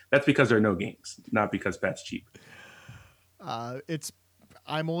That's because there are no games, not because Pat's cheap.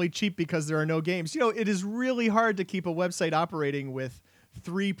 I'm only cheap because there are no games. It is really hard to keep a website operating with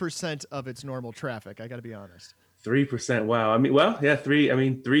 3% of its normal traffic. I got to be honest. 3%. Wow. I mean, well, yeah,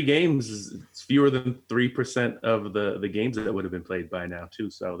 3 games is fewer than 3% of the games that would have been played by now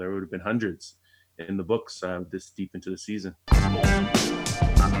too. So there would have been hundreds in the books this deep into the season.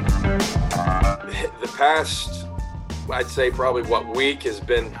 The past, I'd say probably week has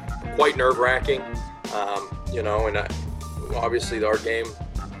been quite nerve-wracking. And obviously our game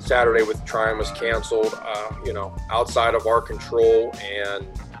Saturday with Tryon was canceled, outside of our control, and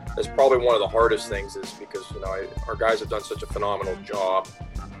that's probably one of the hardest things is because, our guys have done such a phenomenal job.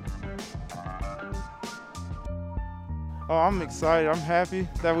 Oh, I'm excited. I'm happy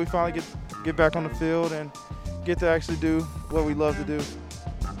that we finally get back on the field and get to actually do what we love to do.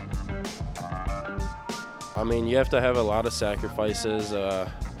 I mean, you have to have a lot of sacrifices.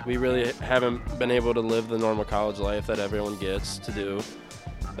 We really haven't been able to live the normal college life that everyone gets to do.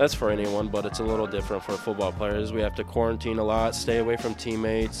 That's for anyone, but it's a little different for football players. We have to quarantine a lot, stay away from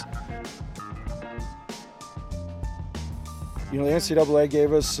teammates. The NCAA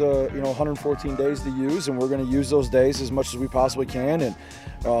gave us, 114 days to use, and we're going to use those days as much as we possibly can. And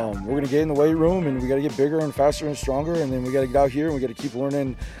we're going to get in the weight room, and we got to get bigger and faster and stronger. And then we got to get out here, and we got to keep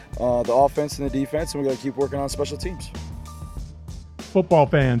learning the offense and the defense, and we got to keep working on special teams. Football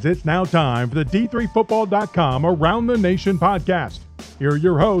fans, it's now time for the D3Football.com Around the Nation podcast. Here are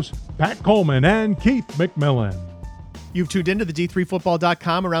your hosts, Pat Coleman and Keith McMillan. You've tuned into the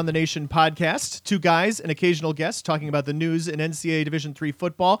D3Football.com Around the Nation podcast. Two guys, an occasional guest, talking about the news in NCAA Division III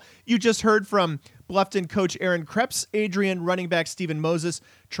football. You just heard from Bluffton coach Aaron Krebs, Adrian running back Stephen Moses,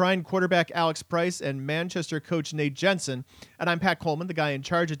 Trine quarterback Alex Price, and Manchester coach Nate Jensen. And I'm Pat Coleman, the guy in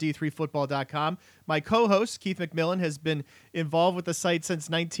charge of D3Football.com. My co-host, Keith McMillan, has been involved with the site since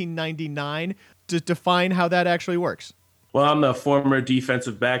 1999. To define how that actually works. Well, I'm the former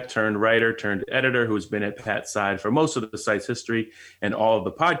defensive back turned writer turned editor who's been at Pat's side for most of the site's history and all of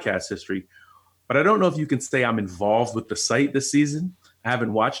the podcast history. But I don't know if you can say I'm involved with the site this season. I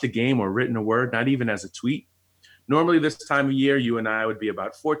haven't watched a game or written a word, not even as a tweet. Normally this time of year, you and I would be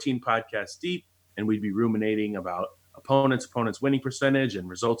about 14 podcasts deep, and we'd be ruminating about opponents' winning percentage and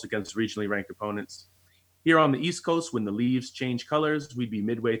results against regionally ranked opponents. Here on the East Coast, when the leaves change colors, we'd be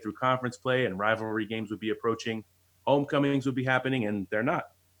midway through conference play and rivalry games would be approaching. Homecomings would be happening, and they're not.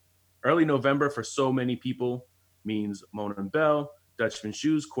 Early November for so many people means Mona and Bell, Dutchman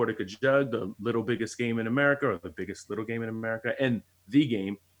Shoes, Cortica Jug, the little biggest game in America, or the biggest little game in America, and the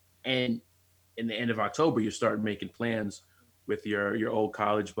game. And in the end of October, you start making plans with your old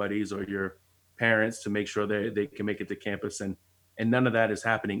college buddies or your parents to make sure they can make it to campus, and none of that is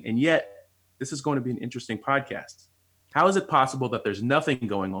happening. And yet, this is going to be an interesting podcast. How is it possible that there's nothing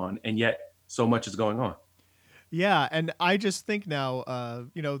going on, and yet so much is going on? Yeah, and I just think now,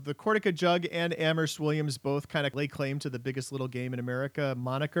 the Cortica Jug and Amherst Williams both kind of lay claim to the biggest little game in America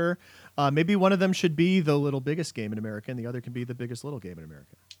moniker. Maybe one of them should be the little biggest game in America, and the other can be the biggest little game in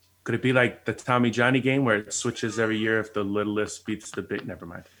America. Could it be like the Tommy Johnny game where it switches every year if the littlest beats the big? Never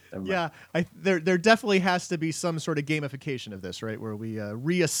mind. Yeah, there definitely has to be some sort of gamification of this, right, where we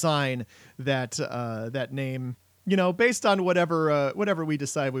reassign that name, based on whatever we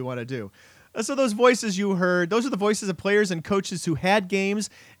decide we want to do. So those voices you heard, those are the voices of players and coaches who had games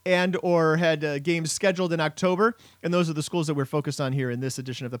and or had games scheduled in October. And those are the schools that we're focused on here in this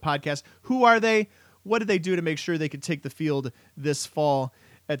edition of the podcast. Who are they? What did they do to make sure they could take the field this fall,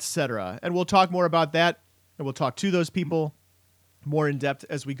 etc.? And we'll talk more about that, and we'll talk to those people more in depth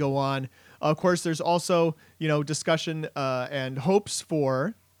as we go on. Of course, there's also, discussion and hopes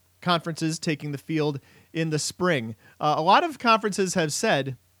for conferences taking the field in the spring. A lot of conferences have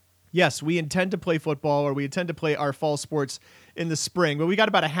said, yes, we intend to play football or we intend to play our fall sports in the spring. But we got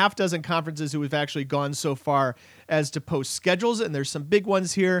about a half dozen conferences who have actually gone so far as to post schedules. And there's some big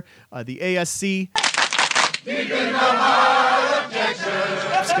ones here. The ASC.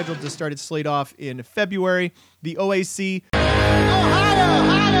 Scheduled to start its slate off in February. The OAC.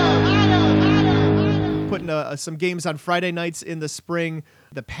 Putting some games on Friday nights in the spring.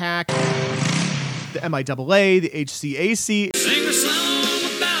 The PAC. The MIAA. The HCAC.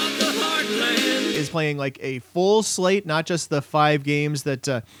 Is playing like a full slate, not just the 5 games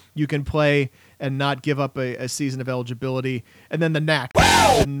that you can play and not give up a season of eligibility. And then the NAC,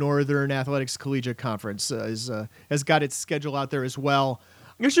 the Northern Athletics Collegiate Conference, has got its schedule out there as well.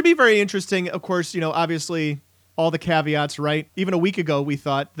 It should be very interesting. Of course, obviously all the caveats, right? Even a week ago, we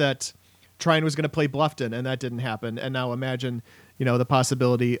thought that Trine was going to play Bluffton, and that didn't happen. And now imagine, the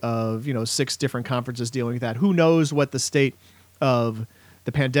possibility of, 6 different conferences dealing with that. Who knows what the state of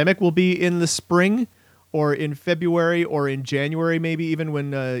the pandemic will be in the spring or in February or in January, maybe even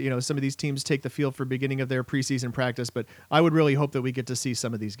when some of these teams take the field for beginning of their preseason practice. But I would really hope that we get to see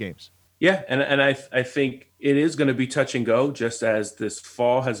some of these games. Yeah, and I think it is going to be touch and go, just as this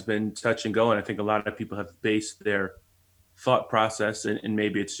fall has been touch and go. And I think a lot of people have based their thought process, and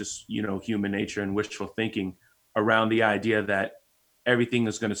maybe it's just, human nature and wishful thinking around the idea that everything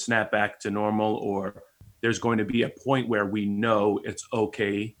is going to snap back to normal, or there's going to be a point where we know it's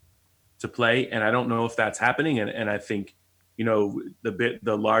okay to play. And I don't know if that's happening. And I think, the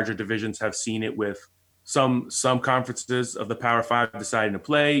larger divisions have seen it with some conferences of the Power Five deciding to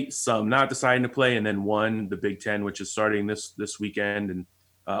play, some not deciding to play, and then one, the Big Ten, which is starting this weekend and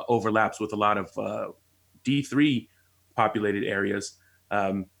overlaps with a lot of D3 populated areas,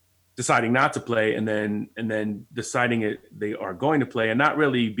 deciding not to play, and then deciding they are going to play, and not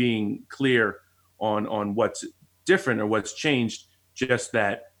really being clear on what's different or what's changed. Just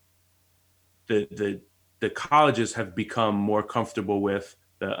that the colleges have become more comfortable with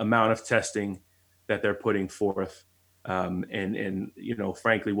the amount of testing that they're putting forth. And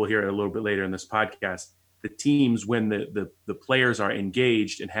frankly, we'll hear it a little bit later in this podcast. The teams, when the players are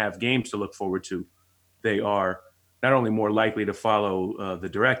engaged and have games to look forward to, they are not only more likely to follow the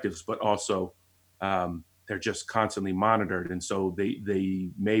directives, but also they're just constantly monitored. And so they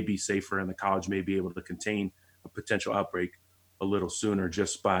may be safer, and the college may be able to contain a potential outbreak a little sooner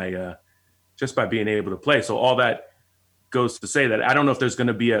just by being able to play. So all that goes to say that I don't know if there's going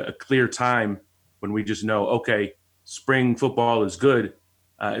to be a clear time when we just know, okay, spring football is good.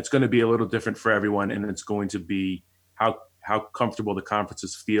 It's going to be a little different for everyone, and it's going to be how comfortable the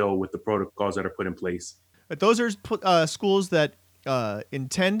conferences feel with the protocols that are put in place. But those are schools that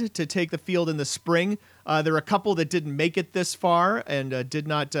intend to take the field in the spring. There are a couple that didn't make it this far and did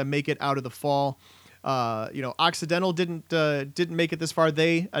not make it out of the fall. Occidental didn't make it this far.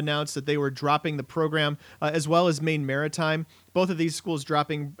 They announced that they were dropping the program, as well as Maine Maritime. Both of these schools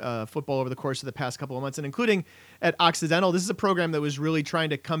dropping football over the course of the past couple of months, and including at Occidental. This is a program that was really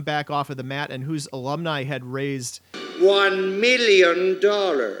trying to come back off of the mat and whose alumni had raised $1 million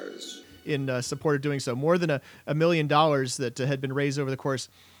in support of doing so. More than $1 million that had been raised over the course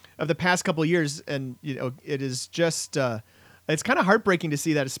of the past couple of years. And, it is just, it's kind of heartbreaking to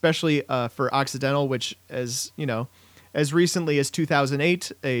see that, especially for Occidental, which, as recently as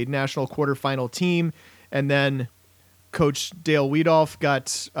 2008, a national quarterfinal team, and then Coach Dale Wiedolf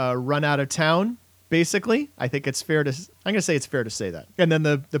got run out of town. Basically, I think it's fair to. I'm going to say it's fair to say that. And then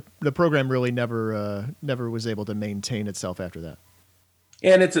the program really never was able to maintain itself after that.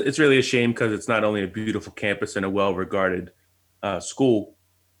 And it's really a shame, because it's not only a beautiful campus and a well-regarded school,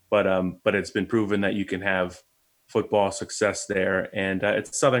 but it's been proven that you can have football success there. And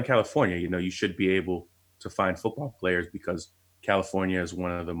it's Southern California. You should be able to find football players, because California is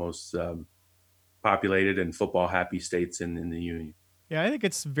one of the most populated and football happy states in the union. Yeah, I think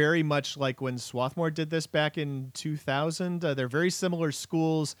it's very much like when Swarthmore did this back in 2000. They're very similar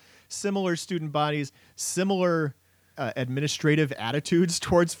schools, similar student bodies, similar administrative attitudes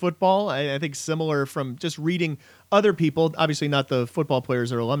towards football. I think similar from just reading other people, obviously not the football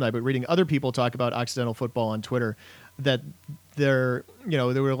players or alumni, but reading other people talk about Occidental football on Twitter, that there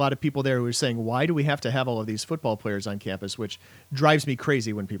were a lot of people there who were saying, why do we have to have all of these football players on campus? Which drives me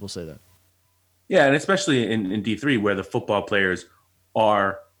crazy when people say that. Yeah, and especially in D3, where the football players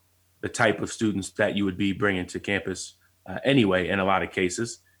are the type of students that you would be bringing to campus anyway. In a lot of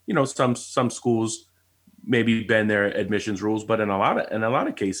cases, some schools maybe bend their admissions rules, but in a lot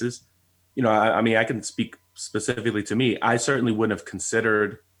of cases, I can speak specifically to me. I certainly wouldn't have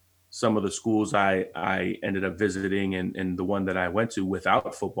considered some of the schools I ended up visiting and the one that I went to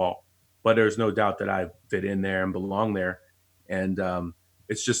without football, but there's no doubt that I fit in there and belong there. And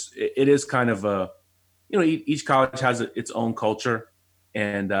it is kind of each college has its own culture.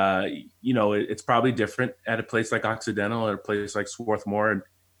 And, it's probably different at a place like Occidental or a place like Swarthmore. And,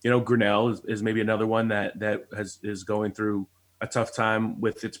 Grinnell is maybe another one that is going through a tough time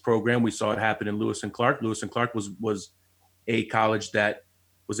with its program. We saw it happen in Lewis and Clark. Lewis and Clark was a college that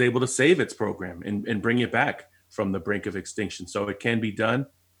was able to save its program and bring it back from the brink of extinction. So it can be done.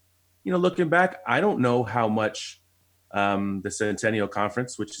 Looking back, I don't know how much the Centennial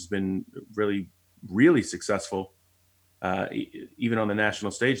Conference, which has been really, really successful, even on the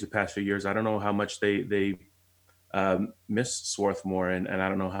national stage the past few years, I don't know how much they miss Swarthmore, and I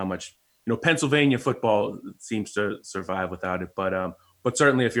don't know how much Pennsylvania football seems to survive without it. But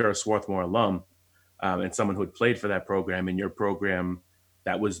certainly, if you're a Swarthmore alum and someone who had played for that program, and your program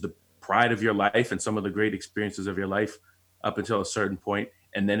that was the pride of your life and some of the great experiences of your life up until a certain point,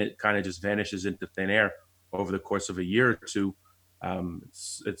 and then it kind of just vanishes into thin air over the course of a year or two,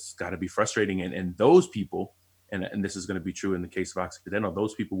 It's got to be frustrating. And those people, and this is going to be true in the case of Occidental,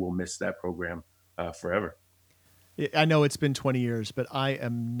 those people will miss that program forever. I know it's been 20 years, but I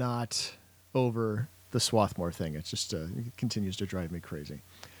am not over the Swarthmore thing. It's just it continues to drive me crazy.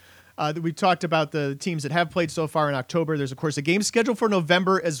 We talked about the teams that have played so far in October. There's, of course, a game scheduled for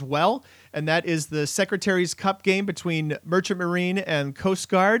November as well, and that is the Secretary's Cup game between Merchant Marine and Coast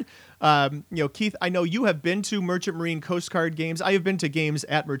Guard. Keith, I know you have been to Merchant Marine Coast Guard games. I have been to games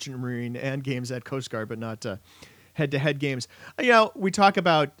at Merchant Marine and games at Coast Guard, but not head-to-head games. We talk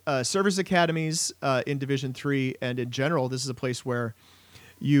about service academies in Division III, and in general, this is a place where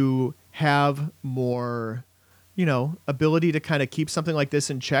you have more ability to kind of keep something like this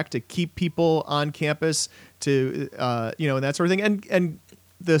in check, to keep people on campus, to, and that sort of thing. And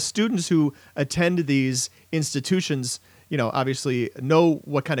the students who attend these institutions, obviously know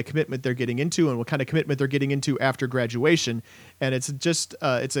what kind of commitment they're getting into and what kind of commitment they're getting into after graduation. And it's just,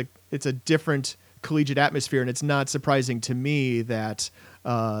 it's a different collegiate atmosphere. And it's not surprising to me that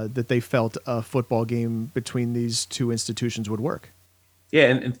they felt a football game between these two institutions would work. Yeah.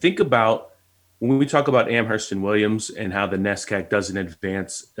 And think about, when we talk about Amherst and Williams and how the NESCAC doesn't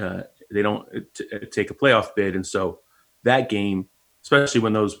advance, they don't take a playoff bid. And so that game, especially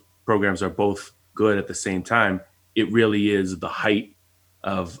when those programs are both good at the same time, it really is the height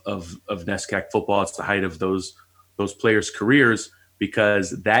of NESCAC football. It's the height of those players' careers,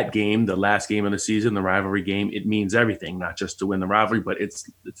 because that game, the last game of the season, the rivalry game, it means everything, not just to win the rivalry, but it's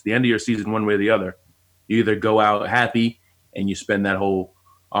the end of your season one way or the other. You either go out happy and you spend that whole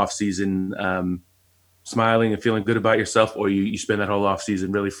offseason smiling and feeling good about yourself, or you spend that whole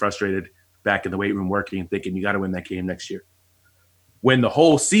offseason really frustrated back in the weight room working and thinking you got to win that game next year. When the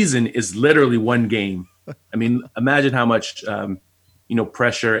whole season is literally one game, I mean, imagine how much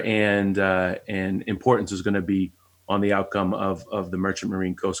pressure and importance is going to be on the outcome of the Merchant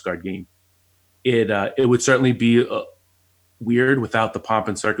Marine Coast Guard game. It would certainly be weird without the pomp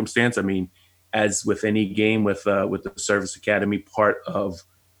and circumstance. I mean, as with any game with the Service Academy, part of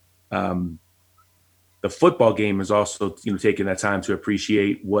the football game is also, taking that time to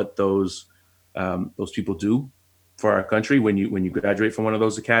appreciate what those people do for our country when you graduate from one of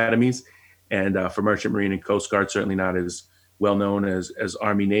those academies. And for Merchant Marine and Coast Guard, certainly not as well known as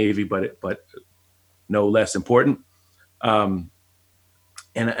Army Navy, but no less important. And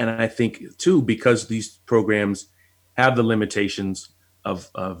I think too, because these programs have the limitations of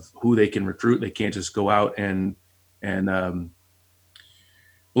who they can recruit, they can't just go out and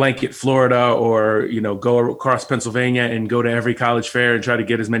blanket Florida or, go across Pennsylvania and go to every college fair and try to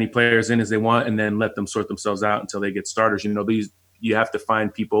get as many players in as they want and then let them sort themselves out until they get starters. You have to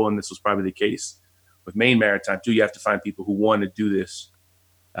find people, and this was probably the case with Maine Maritime too. You have to find people who want to do this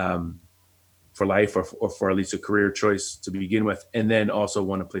for life or for at least a career choice to begin with, and then also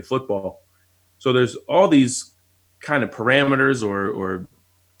want to play football. So there's all these kind of parameters or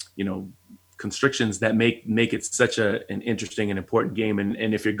constrictions that make it such an interesting and important game.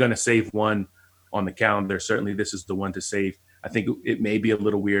 And if you're going to save one on the calendar, certainly this is the one to save. I think it may be a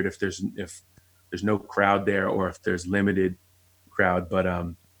little weird if there's no crowd there or if there's limited crowd, but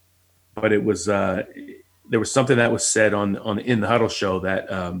it was there was something that was said on In the Huddle show that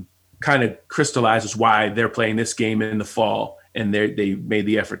kind of crystallizes why they're playing this game in the fall and they made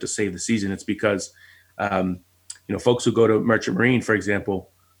the effort to save the season. It's because folks who go to Merchant Marine, for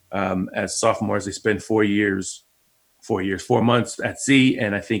example, as sophomores, they spend 4 months at sea.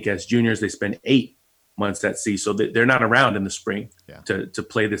 And I think as juniors, they spend 8 months at sea. So they're not around in the spring to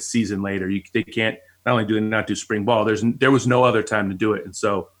play this season later. They can't, not only do they not do spring ball, there was no other time to do it. And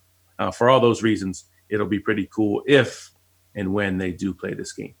so for all those reasons, it'll be pretty cool if and when they do play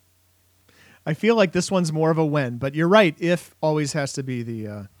this game. I feel like this one's more of a when, but you're right. If always has to be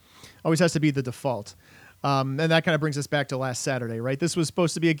the default. And that kind of brings us back to last Saturday, right? This was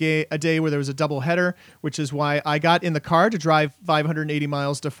supposed to be a day where there was a doubleheader, which is why I got in the car to drive 580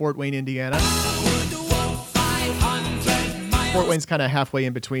 miles to Fort Wayne, Indiana. Fort Wayne's kind of halfway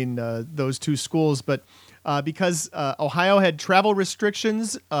in between those two schools, but because Ohio had travel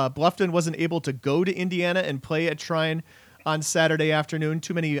restrictions, Bluffton wasn't able to go to Indiana and play at Shrine on Saturday afternoon.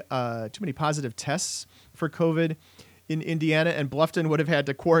 Too many positive tests for COVID in Indiana, and Bluffton would have had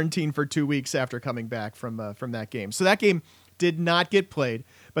to quarantine for 2 weeks after coming back from that game. So that game did not get played,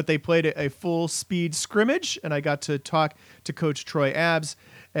 but they played a full speed scrimmage, and I got to talk to Coach Troy Abbs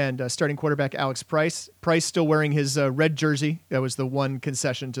and starting quarterback Alex Price. Price still wearing his red jersey. That was the one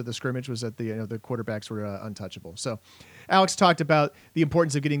concession to the scrimmage, was that the quarterbacks were untouchable. So Alex talked about the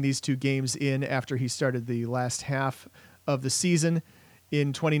importance of getting these two games in after he started the last half of the season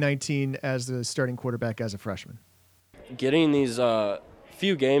in 2019 as the starting quarterback as a freshman. getting these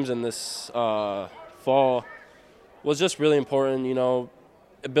few games in this fall was just really important. You know,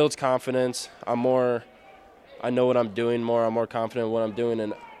 it builds confidence. I know what I'm doing more. I'm more confident in what I'm doing.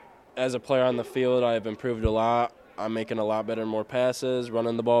 And as a player on the field, I have improved a lot. I'm making a lot better, more passes,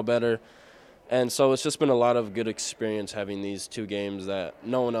 running the ball better. And so it's just been a lot of good experience having these 2 games that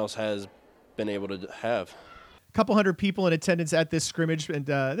no one else has been able to have. A couple hundred people in attendance at this scrimmage, and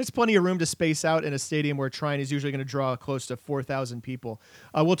there's plenty of room to space out in a stadium where Trine is usually going to draw close to 4,000 people.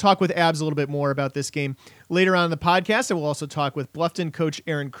 We'll talk with Abs a little bit more about this game later on in the podcast, and we'll also talk with Bluffton coach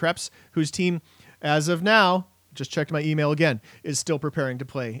Aaron Krebs, whose team, as of now, just checked my email again, is still preparing to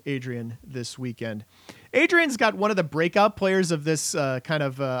play Adrian this weekend. Adrian's got one of the breakout players of this kind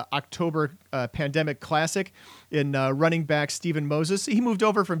of October pandemic classic in running back Steven Moses. He moved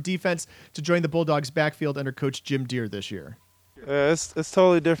over from defense to join the Bulldogs backfield under Coach Jim Deere this year. It's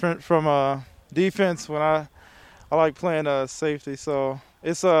totally different from defense when I like playing safety. So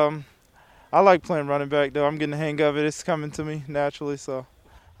it's I like playing running back, though. I'm getting the hang of it. It's coming to me naturally, so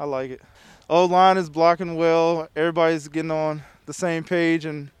I like it. O-line is blocking well. Everybody's getting on the same page,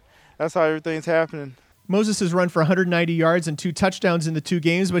 and that's how everything's happening. Moses has run for 190 yards and 2 touchdowns in the 2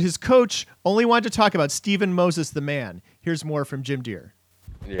 games, but his coach only wanted to talk about Steven Moses, the man. Here's more from Jim Deere.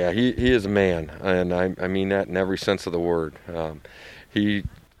 Yeah, he is a man, and I mean that in every sense of the word. He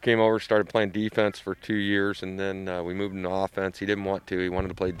came over, started playing defense for 2 years, and then we moved into offense. He didn't want to. He wanted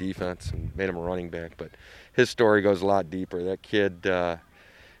to play defense and made him a running back. But his story goes a lot deeper. That kid,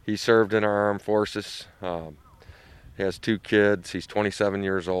 he served in our armed forces. He has 2 kids. He's 27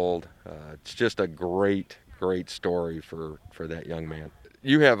 years old. It's just a great story for that young man.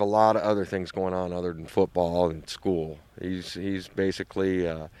 You have a lot of other things going on other than football and school. He's basically,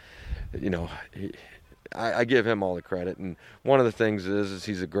 I give him all the credit. And one of the things is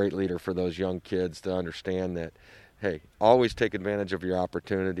he's a great leader for those young kids to understand that, hey, always take advantage of your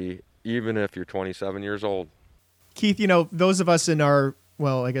opportunity, even if you're 27 years old. Keith, those of us in our,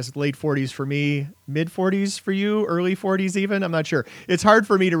 well, I guess late 40s for me, mid 40s for you, early 40s even, I'm not sure. It's hard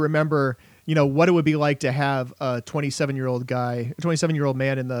for me to remember, what it would be like to have a 27-year-old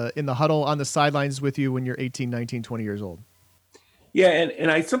man in the huddle on the sidelines with you when you're 18, 19, 20 years old. Yeah,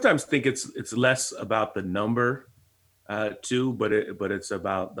 and I sometimes think it's less about the number too, but it's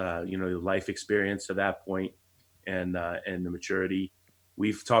about the life experience to that point and the maturity.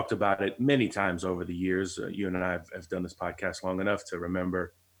 We've talked about it many times over the years. You and I have done this podcast long enough to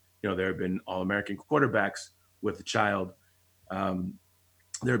remember, there have been All-American quarterbacks with a child.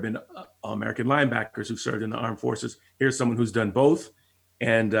 There have been All-American linebackers who served in the armed forces. Here's someone who's done both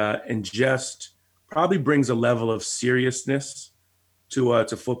and just probably brings a level of seriousness to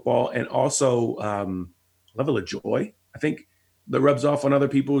football and also a level of joy, I think, that rubs off on other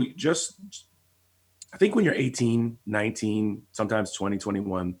people. I think when you're 18, 19, sometimes 20,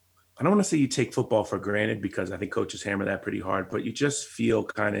 21, I don't want to say you take football for granted because I think coaches hammer that pretty hard, but you just feel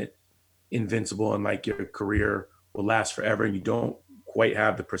kind of invincible and like your career will last forever, and you don't quite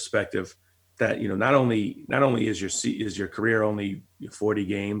have the perspective that not only is your career only 40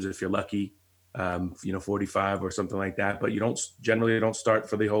 games if you're lucky, 45 or something like that, but you generally don't start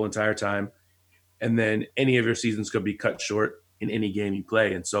for the whole entire time, and then any of your seasons could be cut short in any game you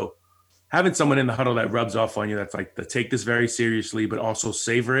play. And so having someone in the huddle that rubs off on you, that's like to take this very seriously, but also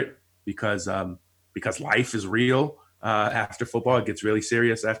savor it because life is real after football. It gets really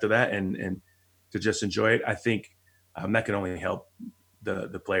serious after that, and to just enjoy it, I think that can only help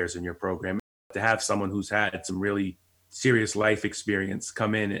the players in your program. To have someone who's had some really serious life experience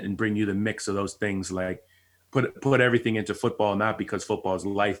come in and bring you the mix of those things, like put everything into football, not because football is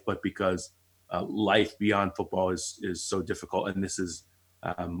life, but because life beyond football is so difficult, and this is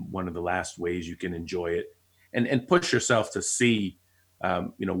one of the last ways you can enjoy it and push yourself to see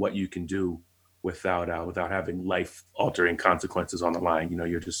what you can do without having life altering consequences on the line.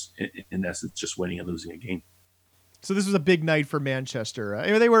 You're just in essence just winning and losing a game. So this was a big night for Manchester.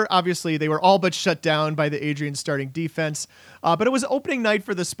 They were all but shut down by the Adrian starting defense, but it was opening night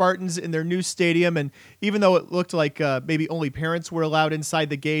for the Spartans in their new stadium. And even though it looked like maybe only parents were allowed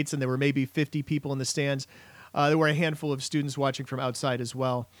inside the gates and there were maybe 50 people in the stands, there were a handful of students watching from outside as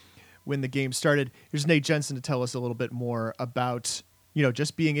well when the game started. Here's Nate Jensen to tell us a little bit more about,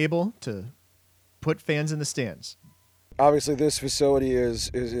 just being able to put fans in the stands. Obviously, this facility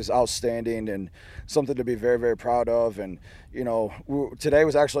is outstanding and something to be very, very proud of. And, today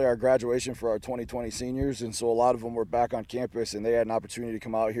was actually our graduation for our 2020 seniors. And so a lot of them were back on campus and they had an opportunity to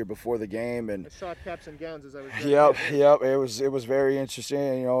come out here before the game. And I saw caps and gowns as I was Yep. It was very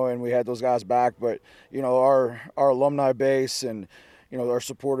interesting, and we had those guys back. But, our alumni base and, our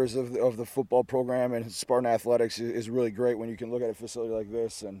supporters of the football program and Spartan Athletics is really great when you can look at a facility like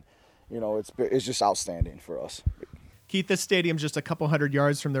this, and it's just outstanding for us. Keith, this stadium's just a couple hundred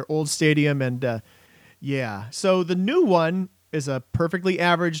yards from their old stadium, and so the new one is a perfectly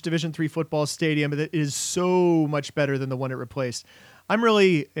average Division III football stadium that is so much better than the one it replaced.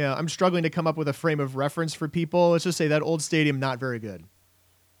 I'm struggling to come up with a frame of reference for people. Let's just say that old stadium, not very good.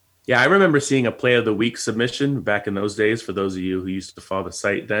 Yeah, I remember seeing a Play of the Week submission back in those days, for those of you who used to follow the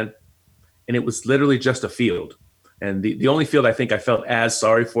site then, and it was literally just a field. And the only field I think I felt as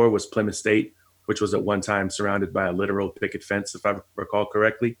sorry for was Plymouth State, which was at one time surrounded by a literal picket fence, if I recall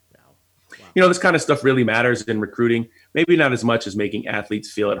correctly. Wow. This kind of stuff really matters in recruiting, maybe not as much as making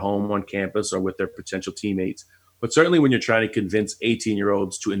athletes feel at home on campus or with their potential teammates, but certainly when you're trying to convince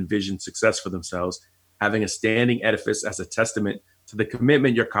 18-year-olds to envision success for themselves, having a standing edifice as a testament to the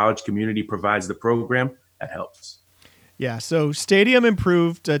commitment your college community provides the program, that helps. Yeah, so stadium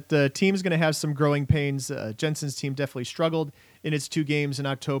improved. The team's going to have some growing pains. Jensen's team definitely struggled in its 2 games in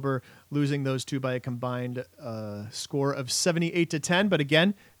October, losing those 2 by a combined score of 78-10. But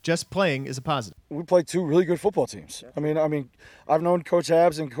again, just playing is a positive. We played 2 really good football teams. I mean, I've known Coach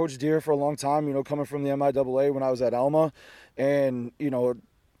Habs and Coach Deere for a long time, coming from the MIAA when I was at Elma. And,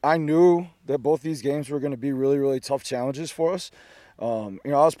 I knew that both these games were going to be really, really tough challenges for us. I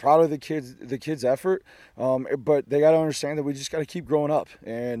was proud of the kids' effort, but they got to understand that we just got to keep growing up.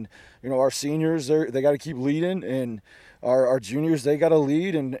 And, our seniors, they got to keep leading, and our juniors, they got to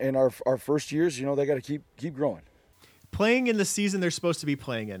lead, and our first years, they got to keep growing. Playing in the season they're supposed to be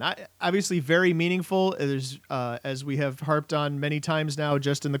playing in. Obviously very meaningful. There's, as we have harped on many times now,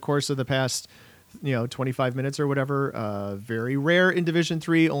 just in the course of the past 25 minutes or whatever, very rare in Division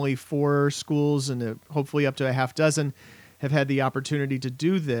III. Only 4 schools and hopefully up to a half dozen have had the opportunity to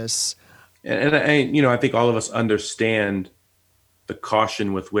do this. And I think all of us understand the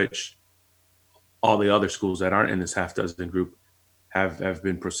caution with which all the other schools that aren't in this half dozen group have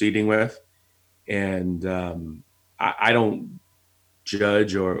been proceeding with. And I don't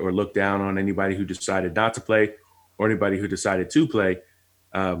judge or look down on anybody who decided not to play or anybody who decided to play,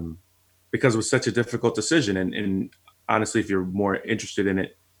 because it was such a difficult decision. And honestly, if you're more interested in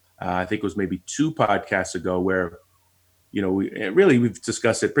it, I think it was maybe 2 podcasts ago where, we've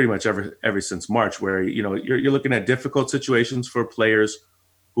discussed it pretty much ever since March, where, you're looking at difficult situations for players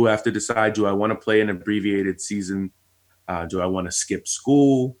who have to decide, do I want to play an abbreviated season? Do I want to skip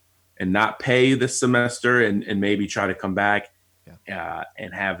school and not pay this semester and maybe try to come back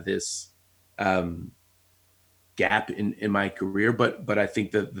and have this gap in my career? But I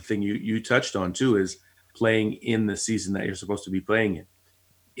think that the thing you touched on too is playing in the season that you're supposed to be playing in.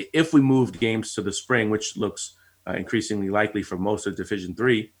 If we moved games to the spring, which looks increasingly likely for most of Division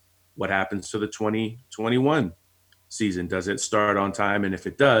III, what happens to the 2021 season? Does it start on time? And if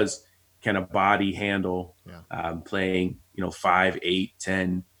it does, can a body handle playing 5, 8,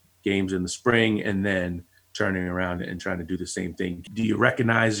 10 games in the spring and then turning around and trying to do the same thing? Do you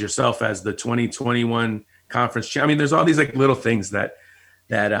recognize yourself as the 2021 conference champ? I mean, there's all these little things that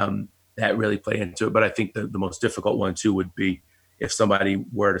really play into it. But I think the most difficult one too would be if somebody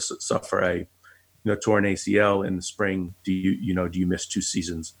were to suffer a torn ACL in the spring. Do you miss 2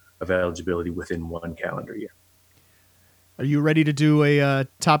 seasons of eligibility within 1 calendar year? Are you ready to do a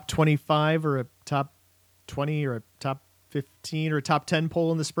top 25 or a top 20 or a top 15 or a top 10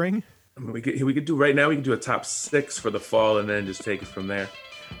 poll in the spring? I mean, we could do right now. We can do a top 6 for the fall and then just take it from there.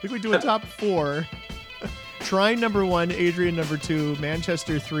 I think we do a top 4. Trine number 1, Adrian number 2,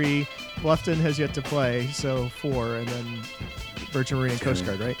 Manchester 3, Bluffton has yet to play, so 4, and then Virgin Marine and Coast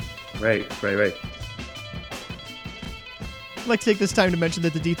Guard, right? Right. I'd like to take this time to mention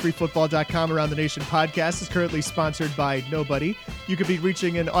that the D3Football.com Around the Nation podcast is currently sponsored by nobody. You could be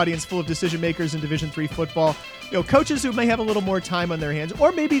reaching an audience full of decision makers in Division III football, coaches who may have a little more time on their hands,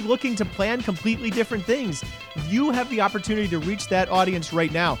 or maybe looking to plan completely different things. You have the opportunity to reach that audience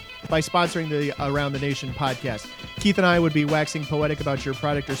right now by sponsoring the Around the Nation podcast. Keith and I would be waxing poetic about your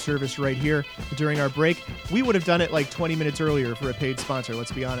product or service right here during our break. We would have done it like 20 minutes earlier for a paid sponsor,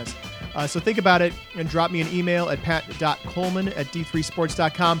 let's be honest. So think about it and drop me an email at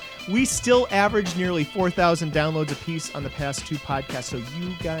pat.coleman@d3sports.com. We still average nearly 4,000 downloads apiece on the past 2 podcasts, so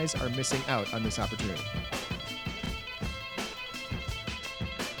you guys are missing out on this opportunity.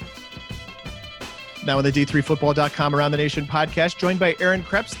 Now on the D3Football.com Around the Nation podcast, joined by Aaron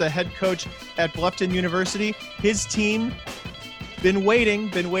Krebs, the head coach at Bluffton University. His team Been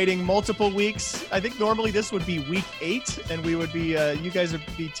waiting multiple weeks. I think normally this would be week 8, and we would be, you guys would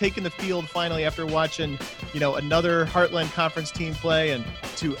be taking the field finally after watching, another Heartland Conference team play and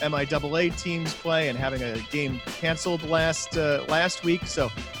 2 MIAA teams play and having a game canceled last week. So,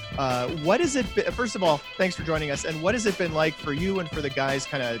 what is it? First of all, thanks for joining us. And what has it been like for you and for the guys,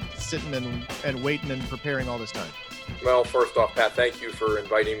 kind of sitting and waiting and preparing all this time? Well, first off, Pat, thank you for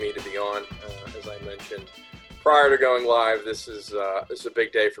inviting me to be on. As I mentioned prior to going live, this is a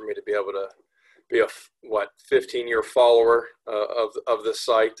big day for me to be able to be a 15-year follower of the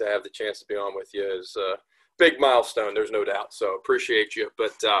site. To have the chance to be on with you is a big milestone. There's no doubt. So appreciate you.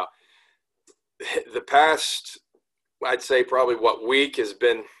 But the past, I'd say probably week has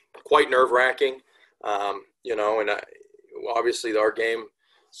been quite nerve-wracking. And obviously our game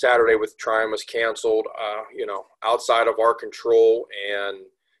Saturday with Tryon was canceled. Outside of our control, and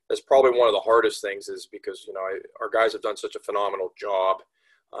that's probably one of the hardest things is because, our guys have done such a phenomenal job,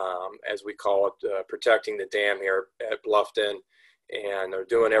 as we call it, protecting the dam here at Bluffton, and they're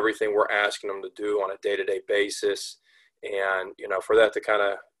doing everything we're asking them to do on a day-to-day basis. And, for that to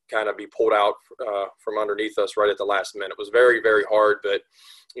kind of be pulled out from underneath us right at the last minute was very, very hard. But,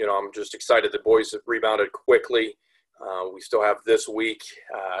 I'm just excited the boys have rebounded quickly. We still have this week,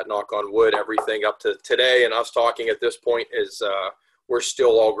 knock on wood, everything up to today. And us talking at this point is we're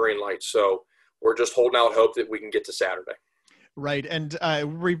still all green lights. So we're just holding out hope that we can get to Saturday. Right. And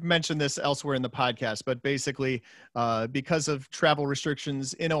we've mentioned this elsewhere in the podcast, but basically because of travel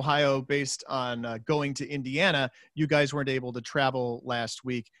restrictions in Ohio based on going to Indiana, you guys weren't able to travel last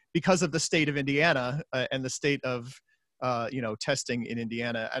week because of the state of Indiana and the state of, testing in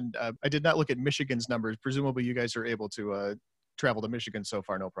Indiana. And I did not look at Michigan's numbers. Presumably you guys are able to travel to Michigan so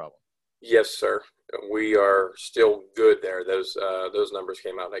far, no problem. Yes, sir. We are still good there. Those numbers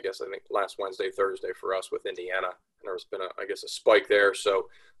came out, I think last Wednesday, Thursday for us with Indiana. And there's been a spike there. So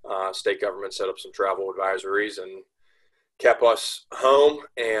state government set up some travel advisories and kept us home.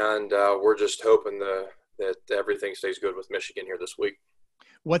 And we're just hoping that everything stays good with Michigan here this week.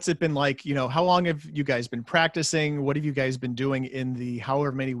 What's it been like? How long have you guys been practicing? What have you guys been doing in the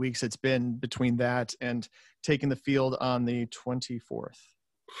however many weeks it's been between that and taking the field on the 24th?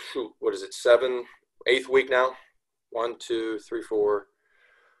 What is it, 8th week now? 1, 2, 3, 4,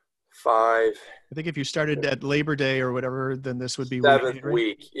 5. I think if you started at Labor Day or whatever, then this would be 7th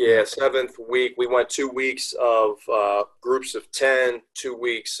week. Yeah, 7th week. We went 2 weeks of groups of 10, 2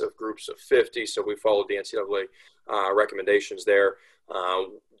 weeks of groups of 50. So we followed the NCAA recommendations there.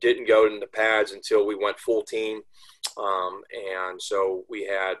 Didn't go in the pads until we went full team. And so we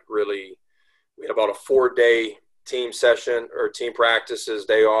had about a 4-day team session or team practices,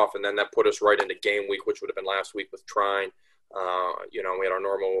 day off, and then that put us right into game week, which would have been last week with Trine. We had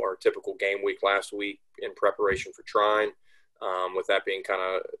our typical game week last week in preparation for Trine. With that being kind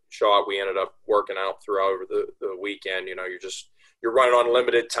of shot, we ended up working out throughout the weekend. You're running on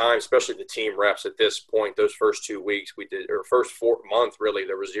limited time, especially the team reps at this point. Those first 2 weeks first 4 month, really,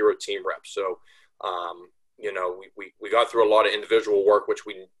 there was 0 team reps. So, we got through a lot of individual work, which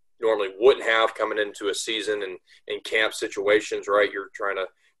we normally wouldn't have coming into a season and in camp situations, right? You're trying to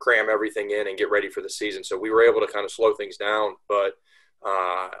cram everything in and get ready for the season. So we were able to kind of slow things down, but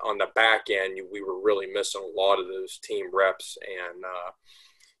on the back end, we were really missing a lot of those team reps. And,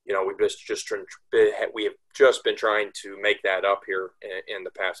 we have just been trying to make that up here in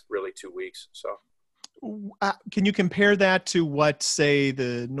the past really 2 weeks. So. Can you compare that to what, say,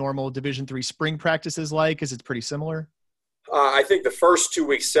 the normal Division III spring practice is like? Is it pretty similar? I think the first 2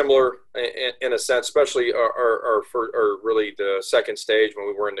 weeks similar in a sense, especially are really the second stage when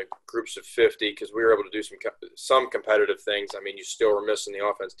we were in the groups of 50, because we were able to do some competitive things. I mean, you still were missing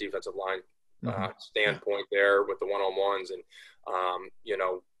the defensive line standpoint there with the one-on-ones and,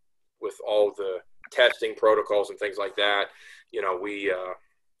 with all the testing protocols and things like that. We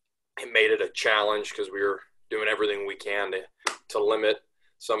made it a challenge because we were doing everything we can to limit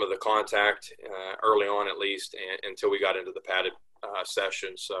some of the contact early on, at least, until we got into the padded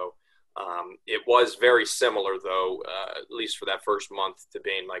session. So it was very similar, though, at least for that first month, to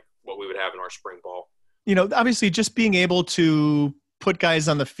being like what we would have in our spring ball. Obviously just being able to put guys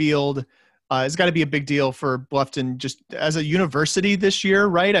on the field has got to be a big deal for Bluffton just as a university this year,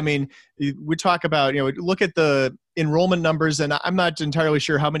 right? I mean, we talk about, look at the enrollment numbers, and I'm not entirely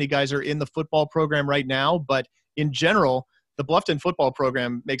sure how many guys are in the football program right now, but in general, the Bluffton football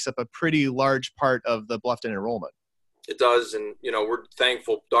program makes up a pretty large part of the Bluffton enrollment. It does, and we're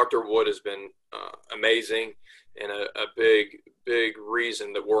thankful. Dr. Wood has been amazing, and a big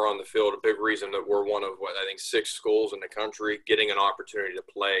reason that we're on the field, a big reason that we're one of 6 schools in the country getting an opportunity to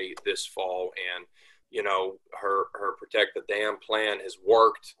play this fall. And her Protect the Dam plan has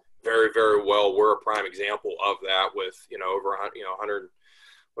worked very, very well. We're a prime example of that with, over 100,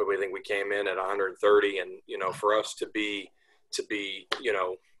 what do we think, we came in at 130, and, for us to be,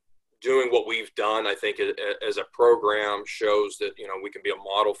 doing what we've done, I think as a program shows that, we can be a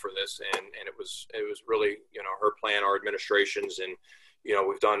model for this. And it was really, her plan, our administrations, and,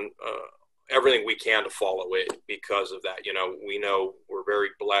 we've done everything we can to follow it because of that. We know we're very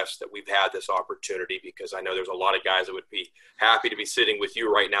blessed that we've had this opportunity, because I know there's a lot of guys that would be happy to be sitting with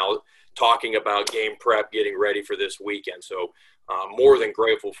you right now talking about game prep, getting ready for this weekend. So more than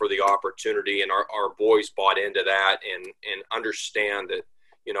grateful for the opportunity, and our boys bought into that and understand that,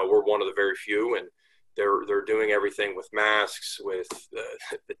 we're one of the very few, and they're doing everything with masks, with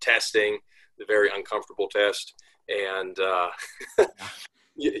the testing, the very uncomfortable test, and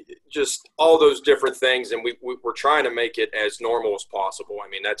just all those different things. And we're trying to make it as normal as possible. I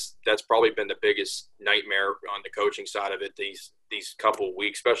mean, that's probably been the biggest nightmare on the coaching side of it these couple of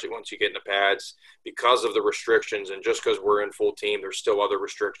weeks, especially once you get in the pads, because of the restrictions. And just because we're in full team, there's still other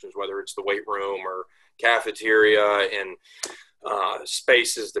restrictions, whether it's the weight room or cafeteria and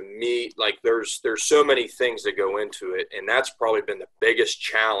spaces to meet. Like there's so many things that go into it, and that's probably been the biggest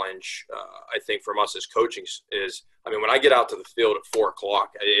challenge I think from us as coaching is, I mean, when I get out to the field at 4:00,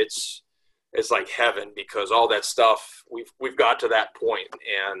 it's like heaven, because all that stuff we've got to that point,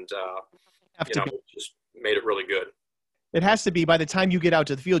 and it just made it really good. It has to be, by the time you get out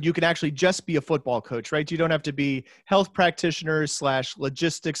to the field, you can actually just be a football coach, right? You don't have to be health practitioner /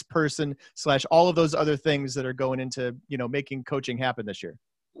 logistics person / all of those other things that are going into, making coaching happen this year.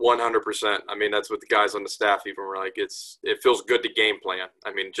 100%. I mean, that's what the guys on the staff even were like. It feels good to game plan.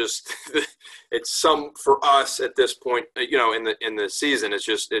 I mean, just it's for us at this point, in the season, it's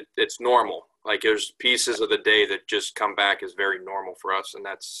just it's normal. Like there's pieces of the day that just come back as very normal for us, and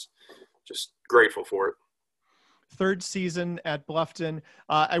that's just grateful for it. Third season at Bluffton.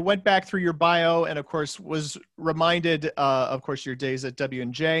 I went back through your bio and, of course, was reminded, of course, your days at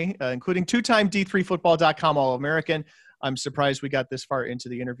W&J, including two-time D3Football.com All-American. I'm surprised we got this far into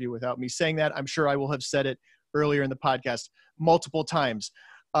the interview without me saying that. I'm sure I will have said it earlier in the podcast multiple times.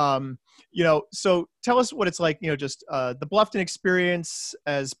 So tell us what it's like, just the Bluffton experience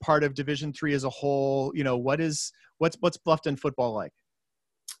as part of Division III as a whole. What's Bluffton football like?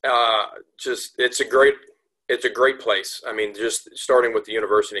 It's a great place. I mean, just starting with the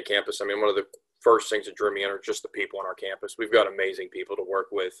university campus, I mean, one of the first things that drew me in are just the people on our campus. We've got amazing people to work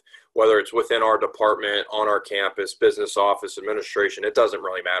with, whether it's within our department, on our campus, business office, administration. It doesn't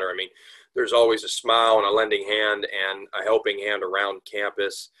really matter. I mean, there's always a smile and a lending hand and a helping hand around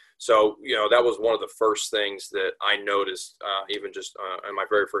campus. So, that was one of the first things that I noticed, even just in my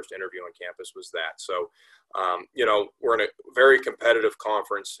very first interview on campus, was that. So, we're in a very competitive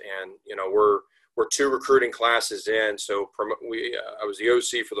conference, and, we're 2 recruiting classes in. So I was the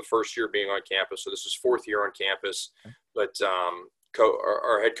OC for the first year being on campus. So this is 4th year on campus. But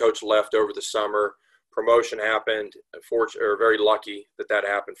our head coach left over the summer. Promotion happened. Very lucky that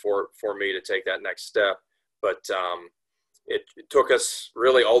happened for me to take that next step. But it took us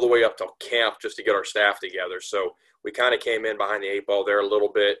really all the way up to camp just to get our staff together. So we kind of came in behind the 8 ball there a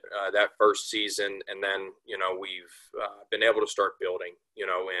little bit that first season. And then, we've been able to start building,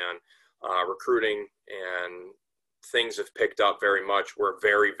 and recruiting and things have picked up very much. We're a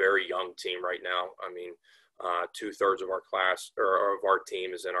very, very young team right now. I mean, 2/3 of our class or of our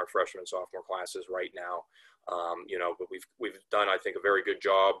team is in our freshman and sophomore classes right now. But we've done, I think, a very good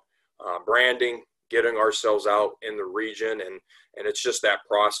job branding, getting ourselves out in the region, and it's just that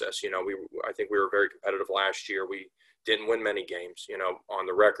process. I think we were very competitive last year. We didn't win many games, on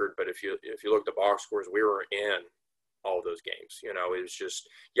the record, but if you look at the box scores, we were in all those games. It was just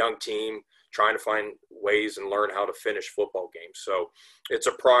young team trying to find ways and learn how to finish football games. So it's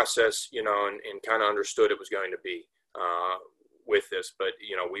a process, and kind of understood it was going to be with this. But,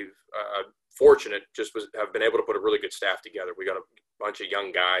 we've fortunate have been able to put a really good staff together. We got a bunch of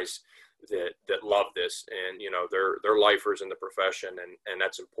young guys that love this, and, they're lifers in the profession. And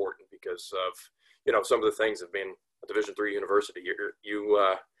that's important because of, some of the things of being a Division III university.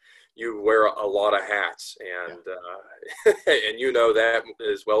 You wear a lot of hats, and and that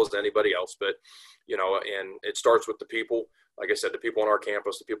as well as anybody else. But and it starts with the people. Like I said, the people on our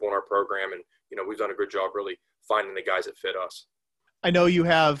campus, the people in our program, and we've done a good job really finding the guys that fit us. I know you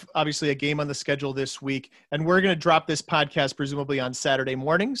have obviously a game on the schedule this week, and we're going to drop this podcast presumably on Saturday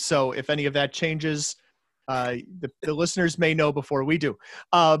morning. So if any of that changes, the listeners may know before we do.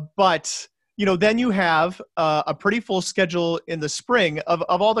 But then you have a pretty full schedule in the spring of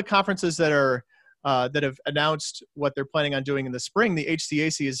all the conferences that have announced what they're planning on doing in the spring. The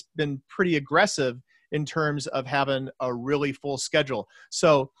HCAC has been pretty aggressive in terms of having a really full schedule.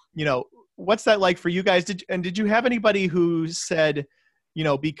 So, what's that like for you guys? Did you have anybody who said,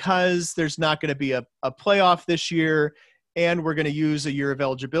 because there's not going to be a playoff this year and we're going to use a year of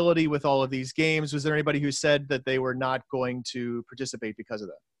eligibility with all of these games, was there anybody who said that they were not going to participate because of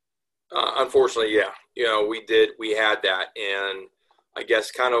that? Unfortunately, yeah. We had that. And I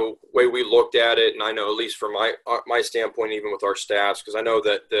guess kind of way we looked at it, and I know at least from my standpoint, even with our staffs, because I know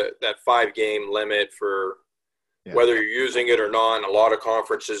that that 5-game limit for whether you're using it or not, and a lot of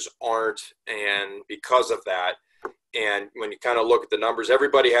conferences aren't, and because of that, and when you kind of look at the numbers,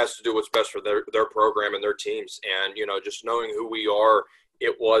 everybody has to do what's best for their program and their teams, and just knowing who we are,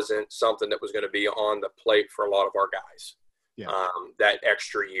 it wasn't something that was going to be on the plate for a lot of our guys. That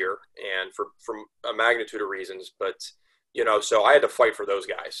extra year, and from a magnitude of reasons, but so I had to fight for those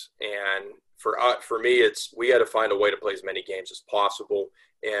guys. And for me, we had to find a way to play as many games as possible.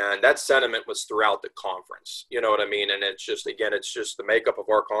 And that sentiment was throughout the conference. You know what I mean? And it's just the makeup of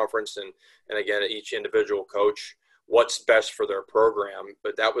our conference. And again, each individual coach, what's best for their program.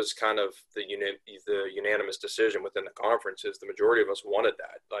 But that was kind of the unanimous decision within the conference, is the majority of us wanted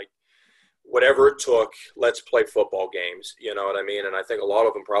that. Like, whatever it took, let's play football games. You know what I mean? And I think a lot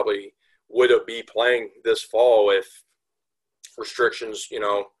of them probably would have been playing this fall if restrictions,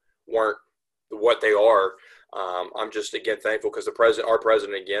 weren't what they are. I'm just, again, thankful because our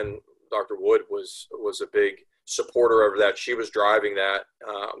president, again, Dr. Wood, was a big supporter of that. She was driving that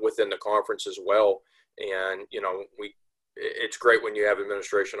within the conference as well. And, it's great when you have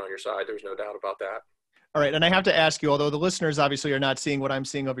administration on your side. There's no doubt about that. All right. And I have to ask you, although the listeners obviously are not seeing what I'm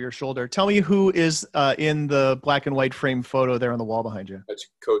seeing over your shoulder, tell me who is in the black and white frame photo there on the wall behind you. That's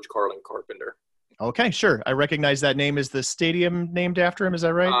Coach Carlin Carpenter. Okay, sure. I recognize that name. Is the stadium named after him? Is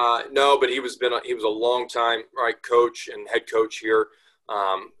that right? No, but he was a long time coach and head coach here.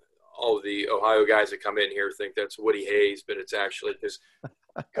 All of the Ohio guys that come in here think that's Woody Hayes, but it's actually his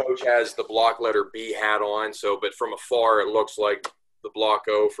coach has the block letter B hat on. So, but from afar, it looks like the block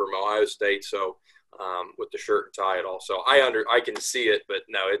O from Ohio State. So, with the shirt and tie and all. So I can see it, but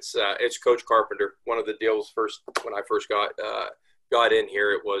no, it's Coach Carpenter. One of the deals when I first got in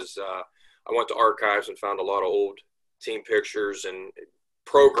here, it was I went to archives and found a lot of old team pictures and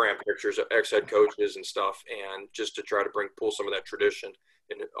program pictures of ex-head coaches and stuff, and just to try to pull some of that tradition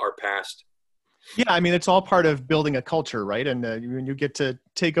in our past. Yeah, I mean, it's all part of building a culture, right? And when you get to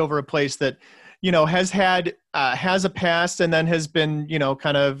take over a place that, has a past and then has been,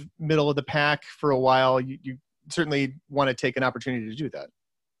 kind of middle of the pack for a while, you certainly want to take an opportunity to do that.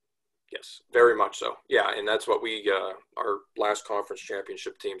 Yes, very much so. Yeah, and that's what our last conference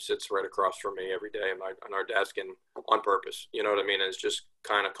championship team sits right across from me every day on our desk, and on purpose. You know what I mean? It's just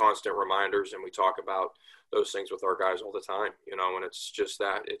kind of constant reminders, and we talk about those things with our guys all the time, and it's just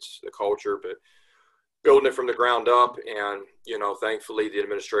that. It's the culture, but building it from the ground up, and, thankfully the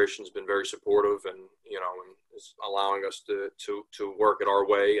administration's been very supportive and is allowing us to work it our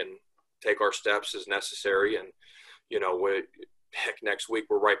way and take our steps as necessary. And, next week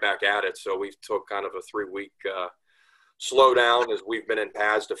we're right back at it. So we've took kind of a 3-week slowdown as we've been in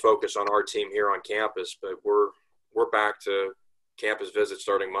pads to focus on our team here on campus, but we're back to campus visits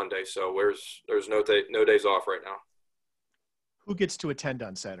starting Monday. So there's no days off right now. Who gets to attend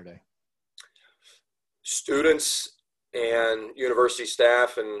on Saturday? Students and university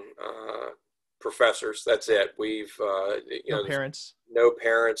staff and professors. That's it. We've no parents. No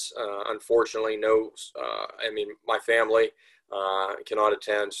parents, unfortunately. No. My family cannot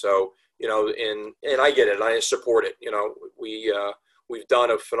attend. So and I get it. I support it. We've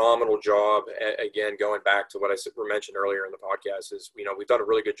done a phenomenal job. Again, going back to what I mentioned earlier in the podcast, is we've done a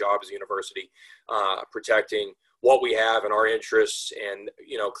really good job as a university protecting what we have and our interests, and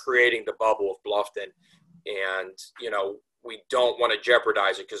creating the bubble of Bluffton. And we don't want to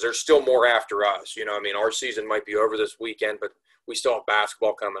jeopardize it because there's still more after us. Our season might be over this weekend, but we still have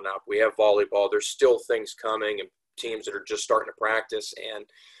basketball coming up. We have volleyball. There's still things coming and teams that are just starting to practice. And,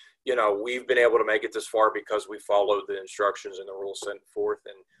 we've been able to make it this far because we followed the instructions and the rules sent forth.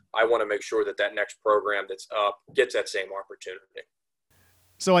 And I want to make sure that next program that's up gets that same opportunity.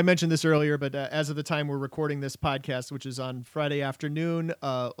 So I mentioned this earlier, but as of the time we're recording this podcast, which is on Friday afternoon,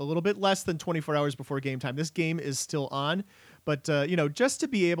 a little bit less than 24 hours before game time, this game is still on. But, just to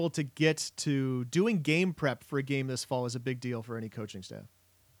be able to get to doing game prep for a game this fall is a big deal for any coaching staff.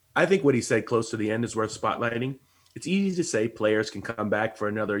 I think what he said close to the end is worth spotlighting. It's easy to say players can come back for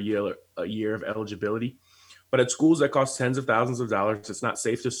another year of eligibility, but at schools that cost tens of thousands of dollars, it's not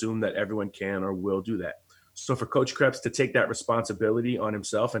safe to assume that everyone can or will do that. So for Coach Krebs to take that responsibility on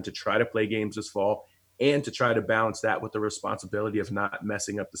himself and to try to play games this fall, and to try to balance that with the responsibility of not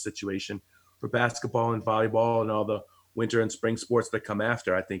messing up the situation basketball and volleyball and all the winter and spring sports that come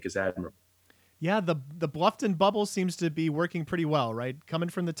after, I think is admirable. Yeah, the Bluffton bubble seems to be working pretty well, right? Coming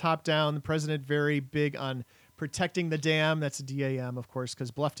from the top down, the president very big on protecting the dam. That's a DAM, of course, because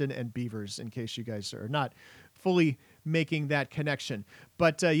Bluffton and Beavers, in case you guys are not fully making that connection.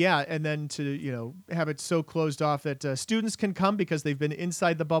 But yeah, and then to have it so closed off that students can come because they've been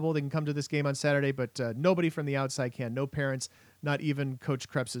inside the bubble. They can come to this game on Saturday, but nobody from the outside can. No parents, not even Coach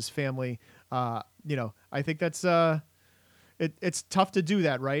Krebs's family. I think that's it's tough to do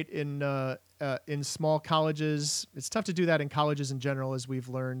that, right? In small colleges, it's tough to do that in colleges in general, as we've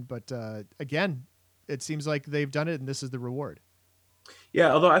learned. But again, it seems like they've done it, and this is the reward.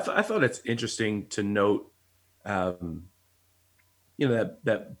 Yeah, although I thought it's interesting to note, that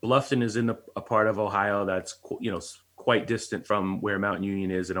Bluffton is in a part of Ohio that's quite distant from where Mount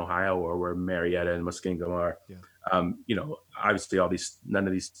Union is in Ohio, or where Marietta and Muskingum are. Yeah. Obviously, none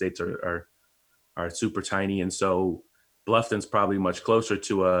of these states are super tiny, and so Bluffton's probably much closer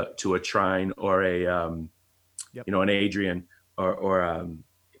to a Trine or an Adrian or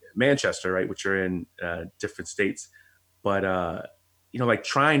Manchester, right, which are in different states. But like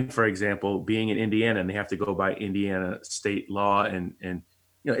Trine, for example, being in Indiana, and they have to go by Indiana state law, and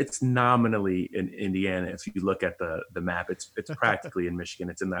it's nominally in Indiana. If you look at the map, it's practically in Michigan.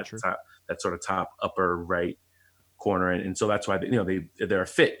 It's in that that sort of top upper right corner, and so that's why they're a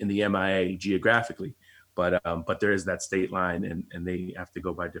fit in the MIA geographically. But there is that state line, and they have to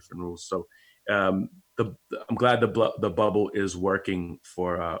go by different rules. So I'm glad the bubble is working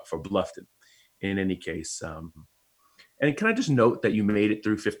for Bluffton. In any case, and can I just note that you made it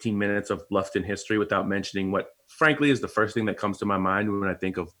through 15 minutes of Bluffton history without mentioning what, frankly, is the first thing that comes to my mind when I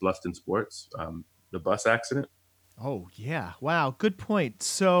think of Bluffton sports: the bus accident. Oh yeah, wow, good point.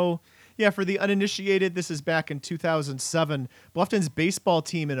 So. Yeah, for the uninitiated, this is back in 2007. Bluffton's baseball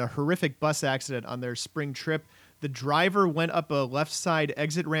team in a horrific bus accident on their spring trip. The driver went up a left side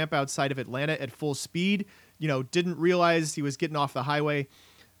exit ramp outside of Atlanta at full speed. Didn't realize he was getting off the highway.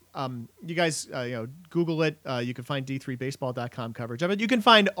 You guys, Google it. You can find d3baseball.com coverage of it. You can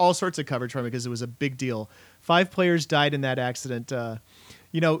find all sorts of coverage from it because it was a big deal. 5 players died in that accident.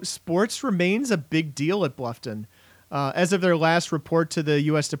 Sports remains a big deal at Bluffton. As of their last report to the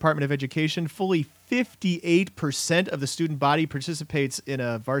U.S. Department of Education, fully 58% of the student body participates in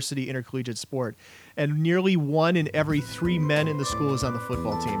a varsity intercollegiate sport, and nearly 1 in every 3 men in the school is on the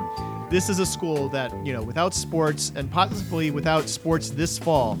football team. This is a school that, without sports, and possibly without sports this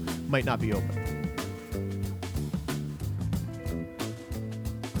fall, might not be open.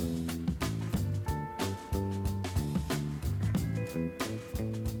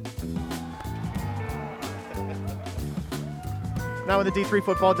 Now on the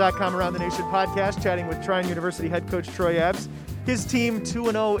D3Football.com Around the Nation podcast, chatting with Trine University head coach Troy Abs. His team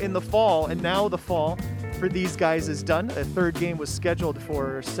 2-0 in the fall, and now the fall for these guys is done. A third game was scheduled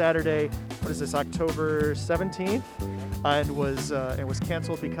for Saturday, October 17th, and was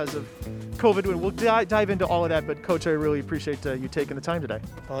canceled because of COVID. We'll dive into all of that, but Coach, I really appreciate you taking the time today.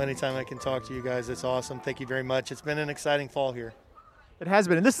 Well, anytime I can talk to you guys, it's awesome. Thank you very much. It's been an exciting fall here. It has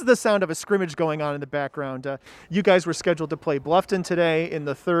been, and this is the sound of a scrimmage going on in the background. You guys were scheduled to play Bluffton today in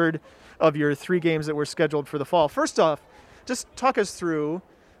the third of your 3 games that were scheduled for the fall. First off, just talk us through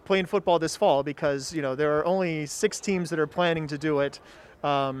playing football this fall, because there are only 6 teams that are planning to do it.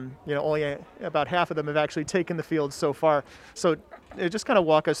 Only about half of them have actually taken the field so far. So just kind of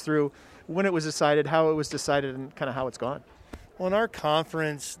walk us through when it was decided, how it was decided, and kind of how it's gone. When our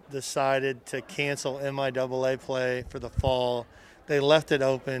conference decided to cancel MIAA play for the fall, they left it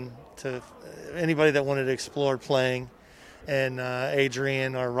open to anybody that wanted to explore playing, and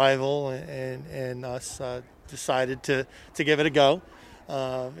Adrian, our rival, and us decided to give it a go.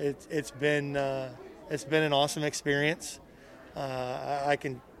 It's been an awesome experience. I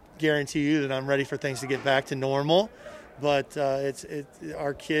can guarantee you that I'm ready for things to get back to normal, but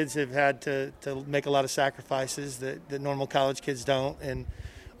our kids have had to make a lot of sacrifices that normal college kids don't, and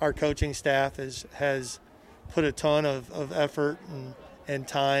our coaching staff has put a ton of effort and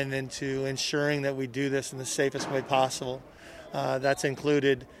time into ensuring that we do this in the safest way possible. That's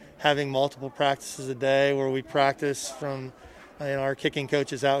included having multiple practices a day, where we practice from, our kicking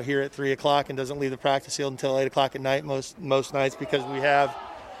coach is out here at 3 o'clock and doesn't leave the practice field until 8 o'clock at night most nights, because we have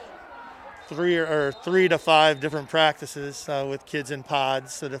 3 to 5 different practices with kids in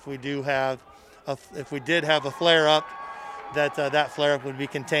pods, so that if we did have a flare up, that flare up would be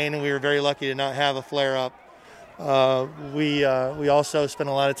contained, and we were very lucky to not have a flare up. We also spend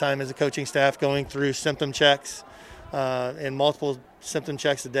a lot of time as a coaching staff going through symptom checks, and multiple symptom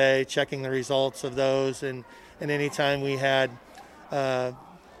checks a day, checking the results of those. And anytime we had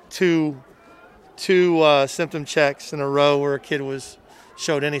 2 2 symptom checks in a row where a kid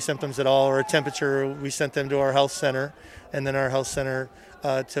showed any symptoms at all or a temperature, we sent them to our health center, and then our health center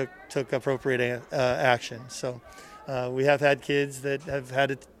took appropriate action. So we have had kids that have had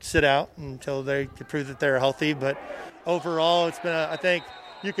to sit out until they could prove that they're healthy. But overall, it's been, I think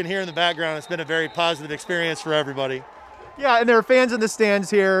you can hear in the background, it's been a very positive experience for everybody. Yeah, and there are fans in the stands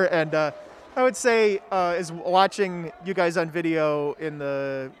here, and I would say is watching you guys on video in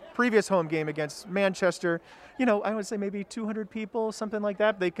the previous home game against Manchester, I would say maybe 200 people, something like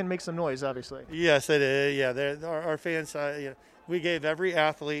that. They can make some noise, obviously. Yes, it is. Yeah, our fans, we gave every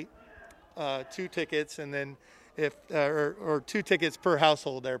athlete 2 tickets, and then or 2 tickets per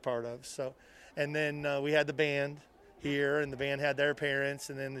household they're part of. So, and then we had the band here, and the band had their parents,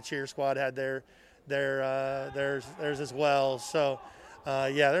 and then the cheer squad had theirs as well. So,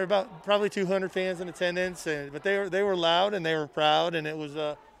 there were about probably 200 fans in attendance, but they were loud and they were proud, and it was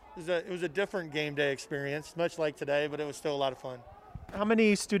a different game day experience, much like today, but it was still a lot of fun. How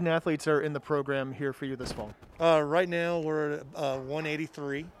many student athletes are in the program here for you this fall? Right now we're at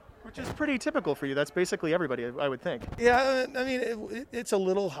 183. Which is pretty typical for you. That's basically everybody, I would think. Yeah, I mean, it's a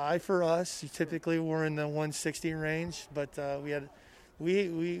little high for us. Typically we're in the 160 range, but we had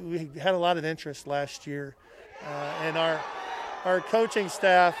a lot of interest last year. And our coaching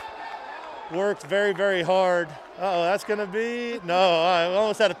staff worked very, very hard. That's going to be – no, I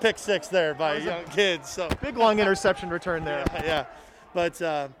almost had a pick 6 there by young kids. So big, long interception return there. Yeah. But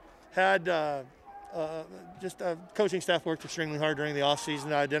coaching staff worked extremely hard during the offseason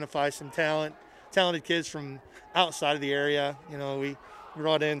to identify some talented kids from outside of the area. We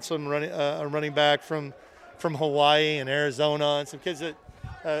brought in some running back from Hawaii and Arizona, and some kids that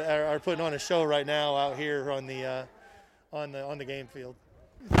are putting on a show right now out here on the game field.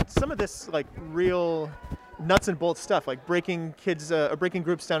 Some of this real nuts and bolts stuff, like breaking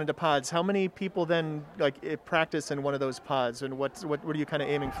groups down into pods. How many people then practice in one of those pods, and what are you kind of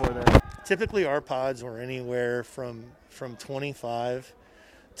aiming for there? Typically, our pods were anywhere from 25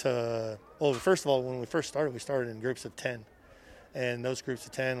 to first of all, when we started in groups of 10, and those groups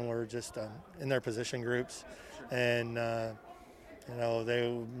of 10 were just in their position groups, and they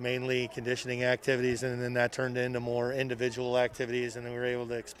were mainly conditioning activities, and then that turned into more individual activities, and then we were able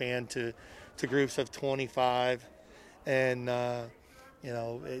to expand to groups of 25, and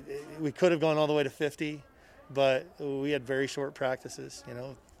we could have gone all the way to 50, but we had very short practices,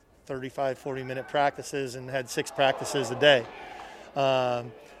 35, 40-minute practices, and had 6 practices a day.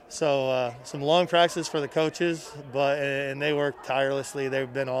 So some long practices for the coaches, and they worked tirelessly.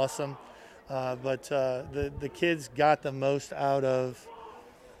 They've been awesome. But the kids got the most out of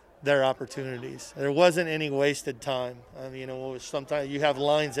their opportunities. There wasn't any wasted time. Sometimes you have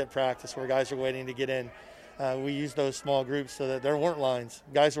lines at practice where guys are waiting to get in. We used those small groups so that there weren't lines.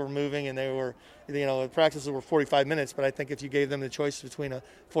 Guys were moving, and they were, practices were 45 minutes, but I think if you gave them the choice between a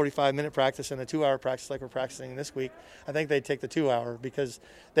 45-minute practice and a 2-hour practice like we're practicing this week, I think they'd take the 2-hour because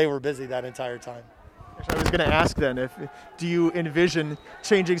they were busy that entire time. I was going to ask then, do you envision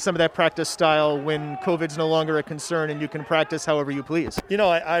changing some of that practice style when COVID's no longer a concern and you can practice however you please?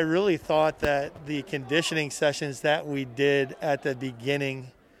 I really thought that the conditioning sessions that we did at the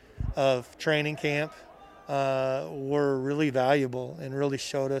beginning of training camp were really valuable and really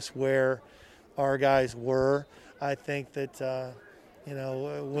showed us where our guys were. I think that,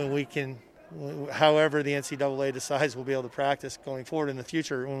 when we can, however the NCAA decides we'll be able to practice going forward in the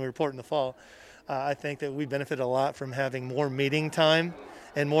future when we report in the fall, I think that we benefit a lot from having more meeting time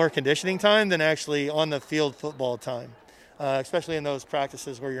and more conditioning time than actually on the field football time, especially in those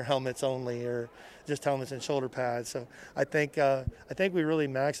practices where you're helmets only or just helmets and shoulder pads. So I think we really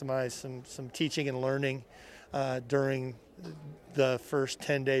maximize some teaching and learning during the first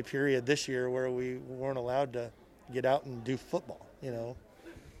 10-day period this year where we weren't allowed to get out and do football.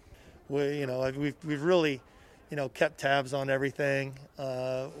 We've really kept tabs on everything.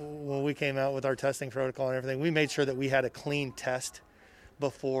 When we came out with our testing protocol and everything, we made sure that we had a clean test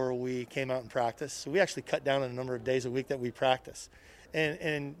before we came out and practice. So we actually cut down on the number of days a week that we practice.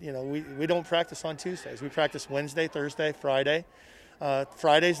 And we don't practice on Tuesdays. We practice Wednesday, Thursday, Friday.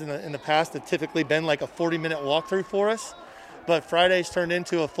 Fridays in the past have typically been like a 40-minute walkthrough for us, but Fridays turned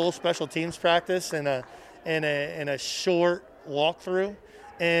into a full special teams practice and a short walkthrough.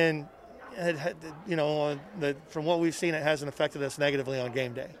 And from what we've seen, it hasn't affected us negatively on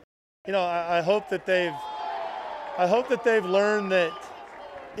game day. I hope that they've learned that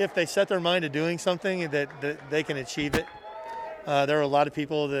if they set their mind to doing something, that they can achieve it. There are a lot of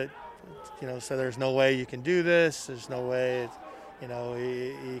people that, say there's no way you can do this. There's no way,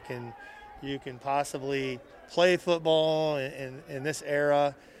 you can possibly play football in this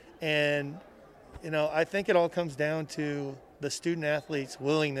era. And I think it all comes down to the student athlete's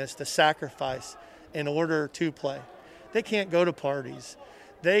willingness to sacrifice in order to play. They can't go to parties.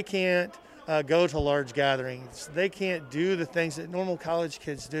 They can't go to large gatherings. They can't do the things that normal college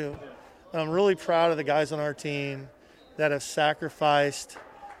kids do. I'm really proud of the guys on our team that have sacrificed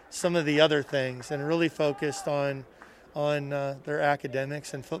some of the other things and really focused on their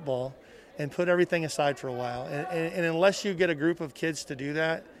academics and football and put everything aside for a while. And unless you get a group of kids to do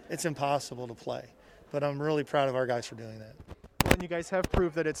that, it's impossible to play. But I'm really proud of our guys for doing that. And you guys have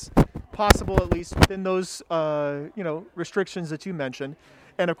proved that it's possible, at least within those restrictions that you mentioned.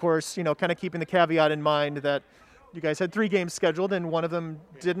 And of course, kind of keeping the caveat in mind that you guys had 3 games scheduled and one of them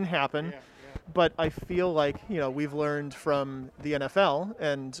didn't happen. But I feel like, we've learned from the NFL,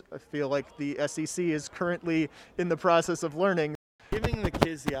 and I feel like the SEC is currently in the process of learning. Giving the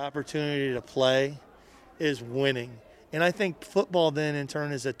kids the opportunity to play is winning. And I think football then in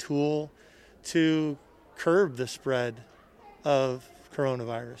turn is a tool to curb the spread of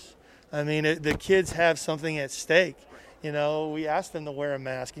coronavirus. I mean, the kids have something at stake. We asked them to wear a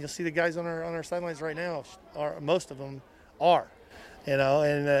mask. You'll see the guys on our sidelines right now, most of them are,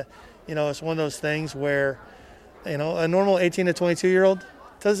 it's one of those things where, a normal 18 to 22-year-old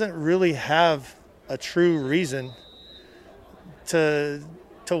doesn't really have a true reason to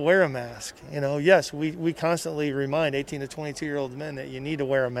wear a mask. Yes, we constantly remind 18 to 22-year-old men that you need to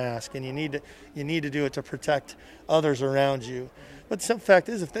wear a mask and you need to do it to protect others around you. But the simple fact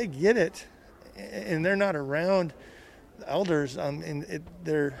is, if they get it and they're not around elders,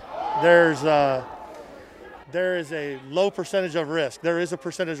 there is a low percentage of risk. There is a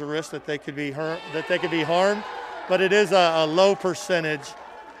percentage of risk that they could be harmed, but it is a low percentage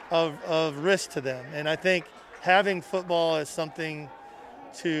of risk to them. And I think having football as something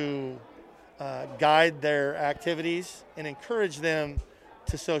to guide their activities and encourage them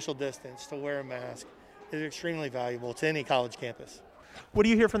to social distance, to wear a mask, is extremely valuable to any college campus. What do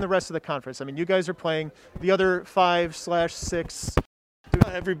you hear from the rest of the conference? I mean, you guys are playing the other 5/6.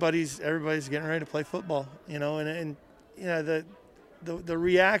 Everybody's getting ready to play football, and the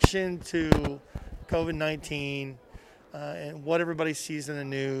reaction to COVID-19 and what everybody sees in the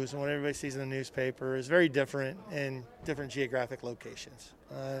news and what everybody sees in the newspaper is very different in different geographic locations.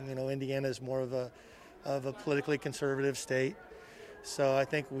 Indiana is more of a politically conservative state, so I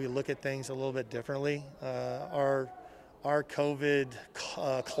think we look at things a little bit differently. Our COVID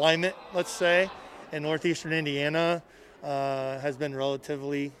climate, let's say, in northeastern Indiana has been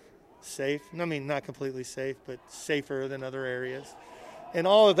relatively safe. I mean, not completely safe, but safer than other areas. And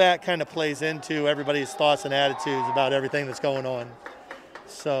all of that kind of plays into everybody's thoughts and attitudes about everything that's going on.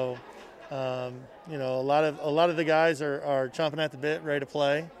 So, a lot of the guys are chomping at the bit, ready to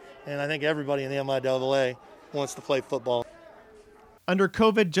play. And I think everybody in the MIAA wants to play football. Under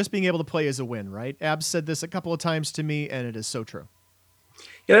COVID, just being able to play is a win, right? Abs said this a couple of times to me, and it is so true.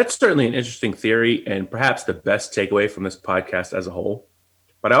 Yeah, that's certainly an interesting theory and perhaps the best takeaway from this podcast as a whole.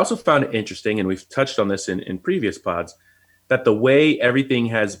 But I also found it interesting, and we've touched on this in previous pods, that the way everything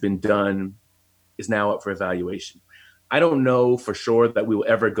has been done is now up for evaluation. I don't know for sure that we will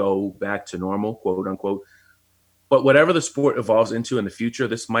ever go back to normal, quote unquote. But whatever the sport evolves into in the future,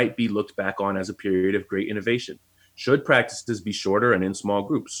 this might be looked back on as a period of great innovation. Should practices be shorter and in small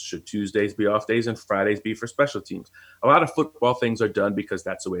groups? Should Tuesdays be off days and Fridays be for special teams? A lot of football things are done because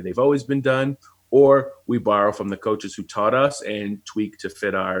that's the way they've always been done, or we borrow from the coaches who taught us and tweak to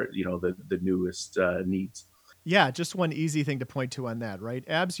fit our, the newest needs. Yeah, just one easy thing to point to on that, right?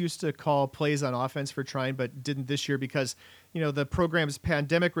 Abs used to call plays on offense for trying, but didn't this year because, the program's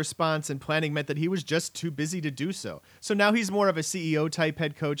pandemic response and planning meant that he was just too busy to do so. So now he's more of a CEO type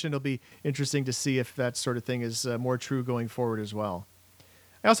head coach, and it'll be interesting to see if that sort of thing is more true going forward as well.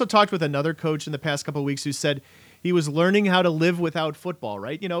 I also talked with another coach in the past couple of weeks who said he was learning how to live without football,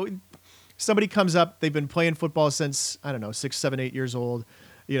 right? Somebody comes up, they've been playing football since, 6, 7, 8 years old,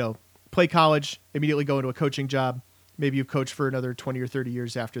 play college, immediately go into a coaching job. Maybe you've coached for another 20 or 30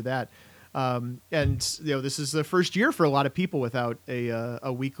 years after that. This is the first year for a lot of people without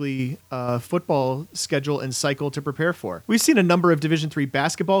a weekly football schedule and cycle to prepare for. We've seen a number of Division III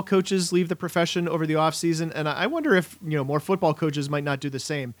basketball coaches leave the profession over the offseason, and I wonder if more football coaches might not do the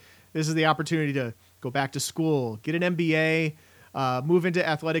same. This is the opportunity to go back to school, get an MBA, move into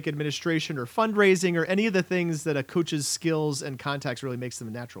athletic administration or fundraising or any of the things that a coach's skills and contacts really makes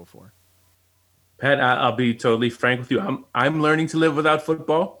them natural for. Pat, I'll be totally frank with you. I'm learning to live without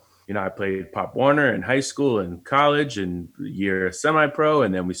football. I played Pop Warner in high school and college and year semi-pro,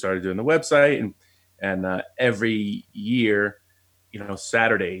 and then we started doing the website. And every year,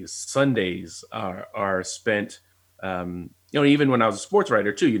 Saturdays, Sundays are spent even when I was a sports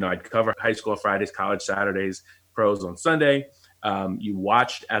writer too, I'd cover high school Fridays, college Saturdays, pros on Sunday. You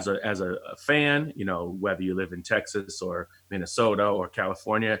watched as a fan, whether you live in Texas or Minnesota or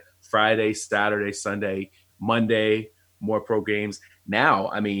California, Friday, Saturday, Sunday, Monday, more pro games. Now,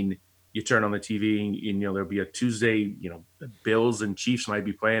 I mean, you turn on the TV and there'll be a Tuesday, the Bills and Chiefs might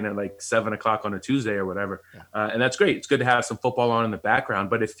be playing at like 7:00 on a Tuesday or whatever. Yeah. And that's great. It's good to have some football on in the background,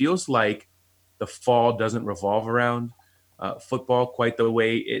 but it feels like the fall doesn't revolve around football quite the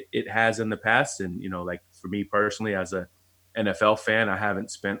way it has in the past. And, like for me personally, as a NFL fan, I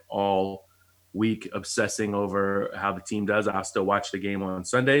haven't spent all week obsessing over how the team does. I'll still watch the game on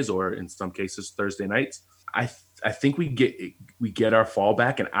Sundays or in some cases Thursday nights. I think we get our fall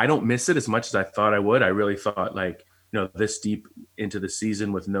back, and I don't miss it as much as I thought I would. I really thought this deep into the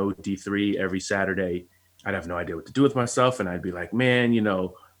season with no D3 every Saturday, I'd have no idea what to do with myself. And I'd be like, man,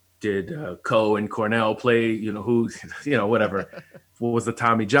 did Coe and Cornell play, who, whatever, what was the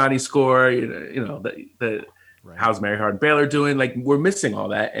Tommy Johnny score? The right. How's Mary Hardin Baylor doing? Like, we're missing all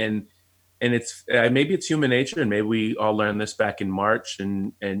that. And it's maybe it's human nature. And maybe we all learned this back in March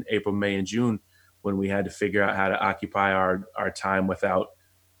and April, May, and June, when we had to figure out how to occupy our time without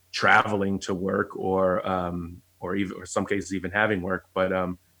traveling to work or some cases even having work. But,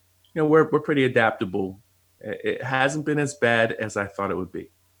 we're pretty adaptable. It hasn't been as bad as I thought it would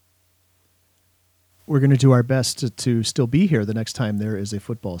be. We're going to do our best to still be here the next time there is a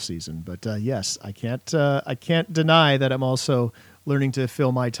football season. But yes, I can't deny that I'm also learning to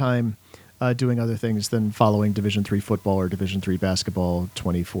fill my time doing other things than following Division III football or Division III basketball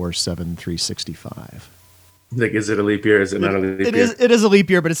 24/7, 365. Like, is it a leap year? Is it not a leap year? It is a leap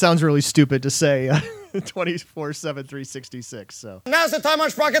year, but it sounds really stupid to say 24/7, 366. So now's the time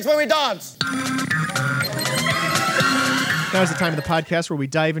on Sprockets when we dance. Now is the time of the podcast where we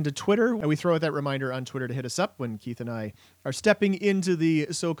dive into Twitter, and we throw out that reminder on Twitter to hit us up when Keith and I are stepping into the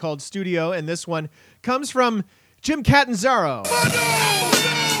so-called studio. And this one comes from Jim Catanzaro.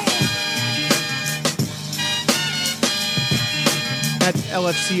 At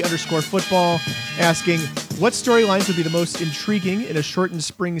LFC_football, asking, what storylines would be the most intriguing in a shortened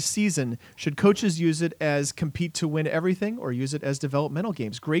spring season? Should coaches use it as compete to win everything or use it as developmental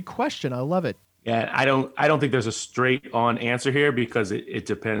games? Great question. I love it. Yeah, I don't think there's a straight on answer here, because it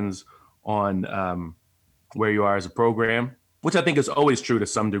depends on where you are as a program, which I think is always true to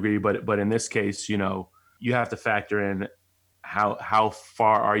some degree. But in this case, you have to factor in how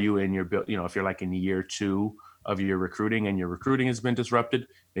far are you in your build. If you're like in year 2 of your recruiting and your recruiting has been disrupted,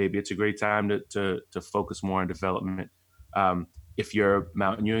 maybe it's a great time to focus more on development. If you're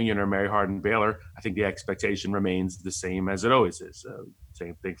Mountain Union or Mary Hardin Baylor, I think the expectation remains the same as it always is.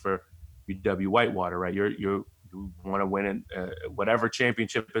 Same thing for UW Whitewater, right? You want to win in whatever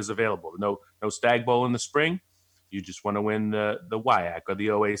championship is available. No Stag Bowl in the spring. You just want to win the WIAC or the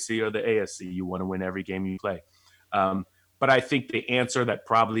OAC or the ASC. You want to win every game you play. But I think the answer that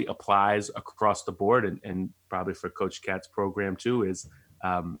probably applies across the board and probably for Coach Cat's program too is,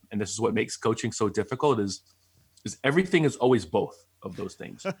 and this is what makes coaching so difficult, is everything is always both of those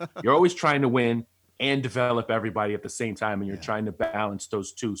things. You're always trying to win and develop everybody at the same time, and you're trying to balance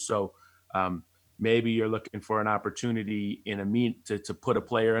those two. So maybe you're looking for an opportunity to put a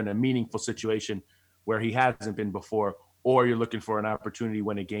player in a meaningful situation where he hasn't been before, or you're looking for an opportunity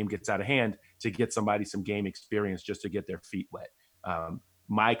when a game gets out of hand to get somebody some game experience just to get their feet wet.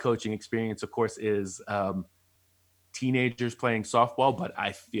 My coaching experience, of course, is teenagers playing softball, but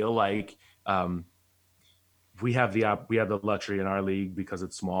I feel like we have the luxury in our league, because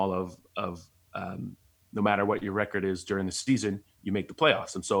it's small, of no matter what your record is during the season, you make the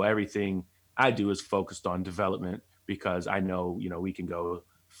playoffs. And so everything I do is focused on development, because I know, we can go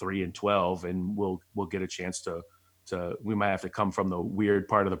 3-12 and we'll get a chance to we might have to come from the weird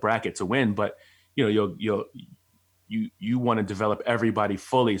part of the bracket to win, but you want to develop everybody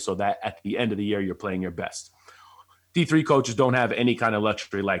fully so that at the end of the year you're playing your best. D3 coaches don't have any kind of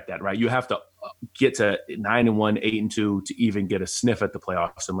luxury like that, right? You have to get to 9-1, 8-2 to even get a sniff at the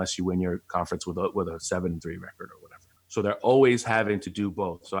playoffs, unless you win your conference with a 7-3 record or whatever. So they're always having to do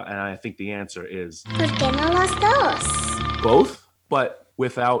both. So, and I think the answer is both, but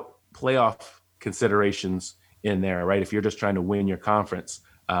without playoff considerations in there, right? If you're just trying to win your conference,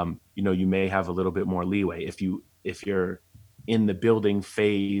 you may have a little bit more leeway. If you're in the building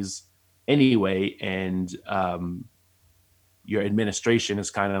phase anyway, and your administration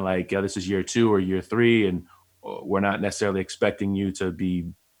is kind of like, this is year 2 or year 3, and we're not necessarily expecting you to be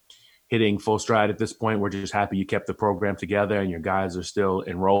hitting full stride at this point. We're just happy you kept the program together and your guys are still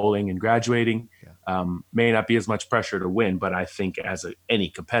enrolling and graduating. May not be as much pressure to win, but I think as any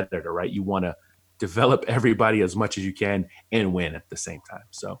competitor, right, you want to develop everybody as much as you can and win at the same time.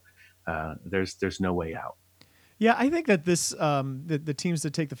 So there's no way out. Yeah, I think that this the teams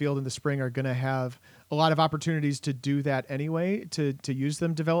that take the field in the spring are going to have a lot of opportunities to do that anyway, to use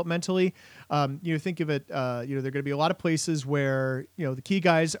them developmentally. Think of it, there are going to be a lot of places where, the key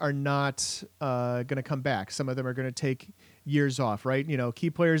guys are not going to come back. Some of them are going to take years off, right? Key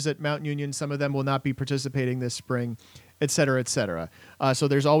players at Mount Union, some of them will not be participating this spring, et cetera, et cetera. So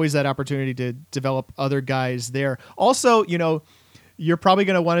there's always that opportunity to develop other guys there. Also, you're probably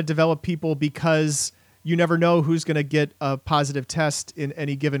going to want to develop people because you never know who's going to get a positive test in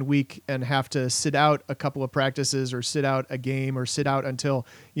any given week and have to sit out a couple of practices or sit out a game or sit out until,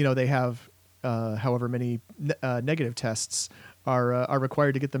 they have however many negative tests are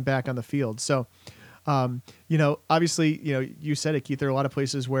required to get them back on the field. So, obviously, you said it, Keith, there are a lot of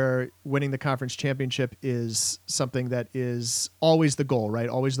places where winning the conference championship is something that is always the goal, right?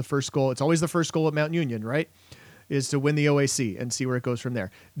 Always the first goal. It's always the first goal at Mount Union, right? Is to win the OAC and see where it goes from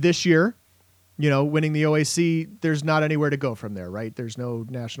there. This year, winning the OAC, there's not anywhere to go from there, right? There's no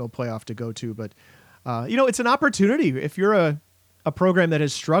national playoff to go to, but, it's an opportunity. If you're a program that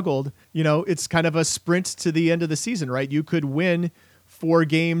has struggled, it's kind of a sprint to the end of the season, right? You could win 4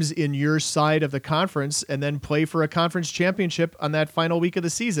 games in your side of the conference and then play for a conference championship on that final week of the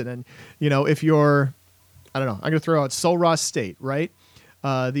season. And, if you're, I don't know, I'm going to throw out Sul-Ross State, right?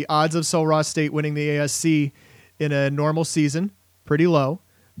 The odds of Sul-Ross State winning the ASC in a normal season, pretty low,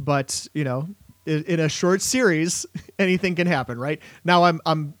 but, in a short series, anything can happen, right? Now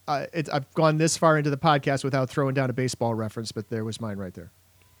I've gone this far into the podcast without throwing down a baseball reference, but there was mine right there.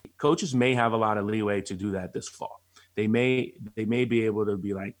 Coaches may have a lot of leeway to do that this fall. They may be able to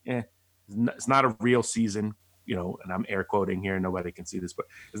be like, it's not a real season, and I'm air quoting here, nobody can see this, but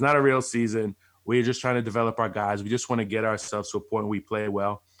it's not a real season. We're just trying to develop our guys. We just want to get ourselves to a point where we play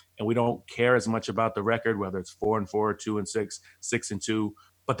well, and we don't care as much about the record, whether it's 4-4, 2-6, 6-2.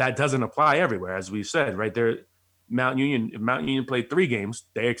 But that doesn't apply everywhere, as we've said, right there. If Mount Union played 3 games,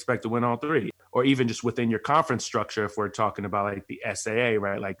 they expect to win all 3. Or even just within your conference structure, if we're talking about like the SAA,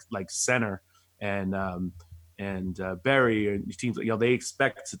 right, like Center and Berry and teams, they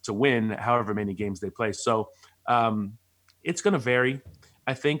expect to win however many games they play. So it's going to vary,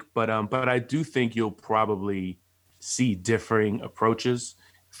 I think, but I do think you'll probably see differing approaches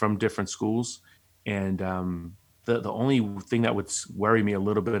from different schools, and the only thing that would worry me a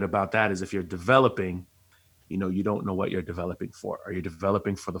little bit about that is if you're developing, you don't know what you're developing for. Are you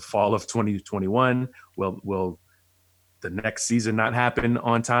developing for the fall of 2021? Will the next season not happen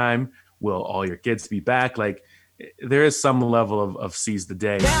on time? Will all your kids be back? Like, there is some level of seize the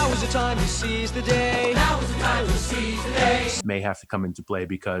day. Now is the time to seize the day. Now is the time to seize the day. May have to come into play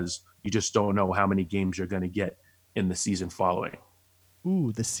because you just don't know how many games you're going to get in the season following.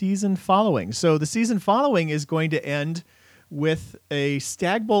 Ooh, the season following. So the season following is going to end with a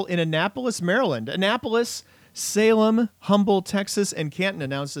Stag Bowl in Annapolis, Maryland. Annapolis, Salem, Humboldt, Texas, and Canton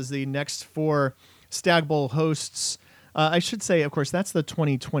announced as the next 4 Stag Bowl hosts. I should say, of course, that's the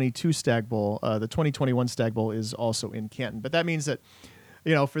 2022 Stag Bowl. The 2021 Stag Bowl is also in Canton. But that means that,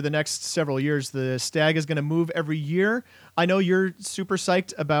 for the next several years, the Stag is going to move every year. I know you're super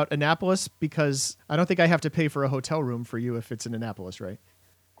psyched about Annapolis because I don't think I have to pay for a hotel room for you if it's in Annapolis, right?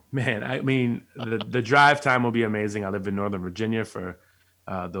 Man, I mean, the drive time will be amazing. I live in Northern Virginia, for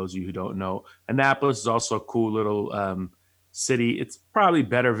those of you who don't know. Annapolis is also a cool little city. It's probably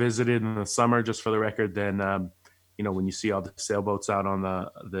better visited in the summer, just for the record, than when you see all the sailboats out on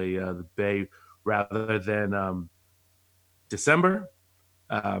the bay, rather than December.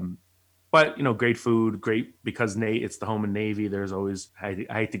 But great food, great, because it's the home of Navy. There's always, I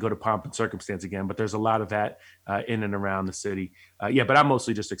hate to go to pomp and circumstance again, but there's a lot of that in and around the city. But I'm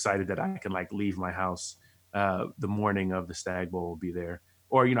mostly just excited that I can leave my house the morning of the Stag Bowl, will be there.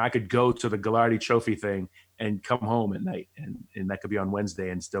 Or, I could go to the Gagliardi Trophy thing and come home at night, and that could be on Wednesday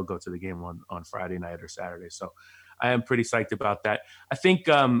and still go to the game on Friday night or Saturday. So I am pretty psyched about that. I think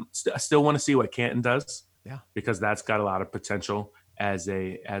I still want to see what Canton does, because that's got a lot of potential as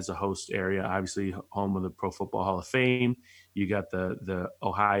a host area. Obviously, home of the Pro Football Hall of Fame. You got the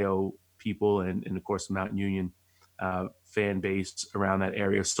Ohio people and of course the Mount Union fan base around that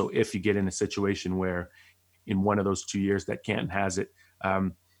area. So if you get in a situation where in one of those 2 years that Canton has it,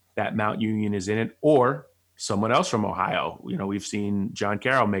 that Mount Union is in it, or someone else from Ohio. We've seen John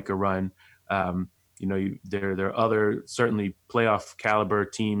Carroll make a run. There are other certainly playoff caliber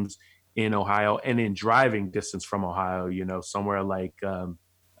teams in Ohio and in driving distance from Ohio. Somewhere like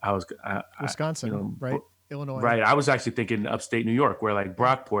Wisconsin, right? Illinois, right? I was actually thinking upstate New York, where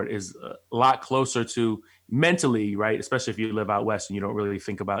Brockport is a lot closer to mentally, right? Especially if you live out west and you don't really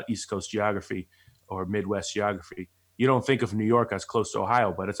think about East Coast geography. or Midwest geography, you don't think of New York as close to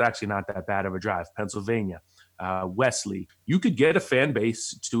Ohio, but it's actually not that bad of a drive. Pennsylvania, Wesley, you could get a fan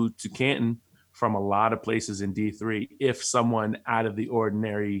base to Canton from a lot of places in D3 if someone out of the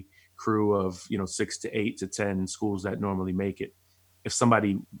ordinary crew of 6 to 8 to 10 schools that normally make it, if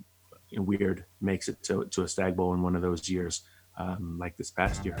somebody weird makes it to a Stag Bowl in one of those years, like this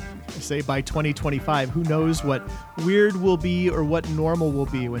past year. I say by 2025, who knows what weird will be or what normal will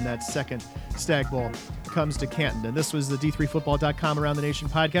be when that second Stag Bowl comes to Canton. And this was the D3Football.com Around the Nation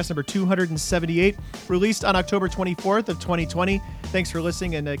podcast, number 278, released on October 24th of 2020. Thanks for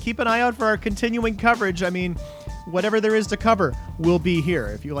listening, and keep an eye out for our continuing coverage. I mean, whatever there is to cover will be here.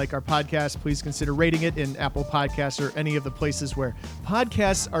 If you like our podcast, please consider rating it in Apple Podcasts or any of the places where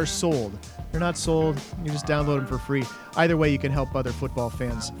podcasts are sold. They're not sold. You just download them for free. Either way, you can help other football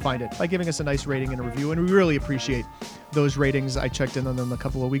fans find it by giving us a nice rating and a review, and we really appreciate those ratings. I checked in on them a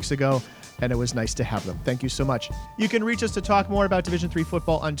couple of weeks ago, and it was nice to have them. Thank you so much. You can reach us to talk more about Division III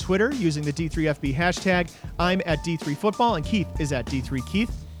football on Twitter using the D3FB hashtag. I'm at D3Football, and Keith is at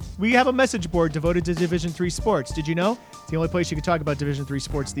D3Keith. We have a message board devoted to Division III sports. Did you know? It's the only place you can talk about Division III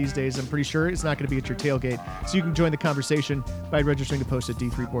sports these days. I'm pretty sure it's not going to be at your tailgate. So you can join the conversation by registering to post at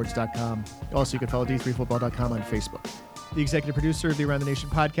d3boards.com. Also, you can follow d3football.com on Facebook. The executive producer of the Around the Nation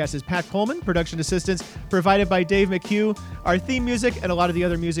podcast is Pat Coleman. Production assistance provided by Dave McHugh. Our theme music and a lot of the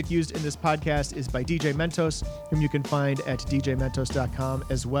other music used in this podcast is by DJ Mentos, whom you can find at djmentos.com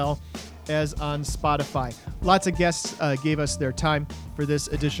as well as on Spotify. Lots of guests gave us their time for this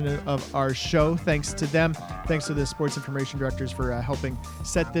edition of our show. Thanks to them. Thanks to the sports information directors for helping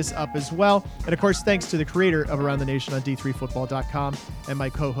set this up as well. And of course, thanks to the creator of Around the Nation on d3football.com and my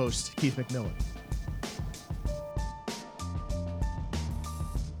co-host, Keith McMillan.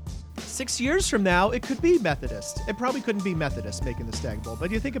 6 years from now, it could be Methodist. It probably couldn't be Methodist making the Stag Bowl. But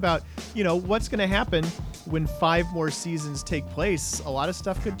you think about, what's going to happen when 5 more seasons take place. A lot of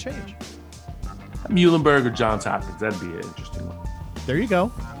stuff could change. Muhlenberg or Johns Hopkins. That'd be an interesting one. There you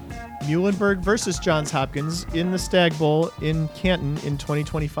go. Muhlenberg versus Johns Hopkins in the Stag Bowl in Canton in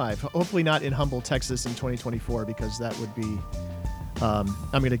 2025. Hopefully not in Humble, Texas in 2024, because that would be, I'm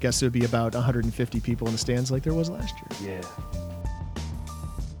going to guess it would be about 150 people in the stands like there was last year. Yeah.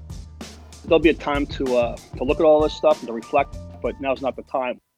 There'll be a time to look at all this stuff and to reflect, but now's not the time.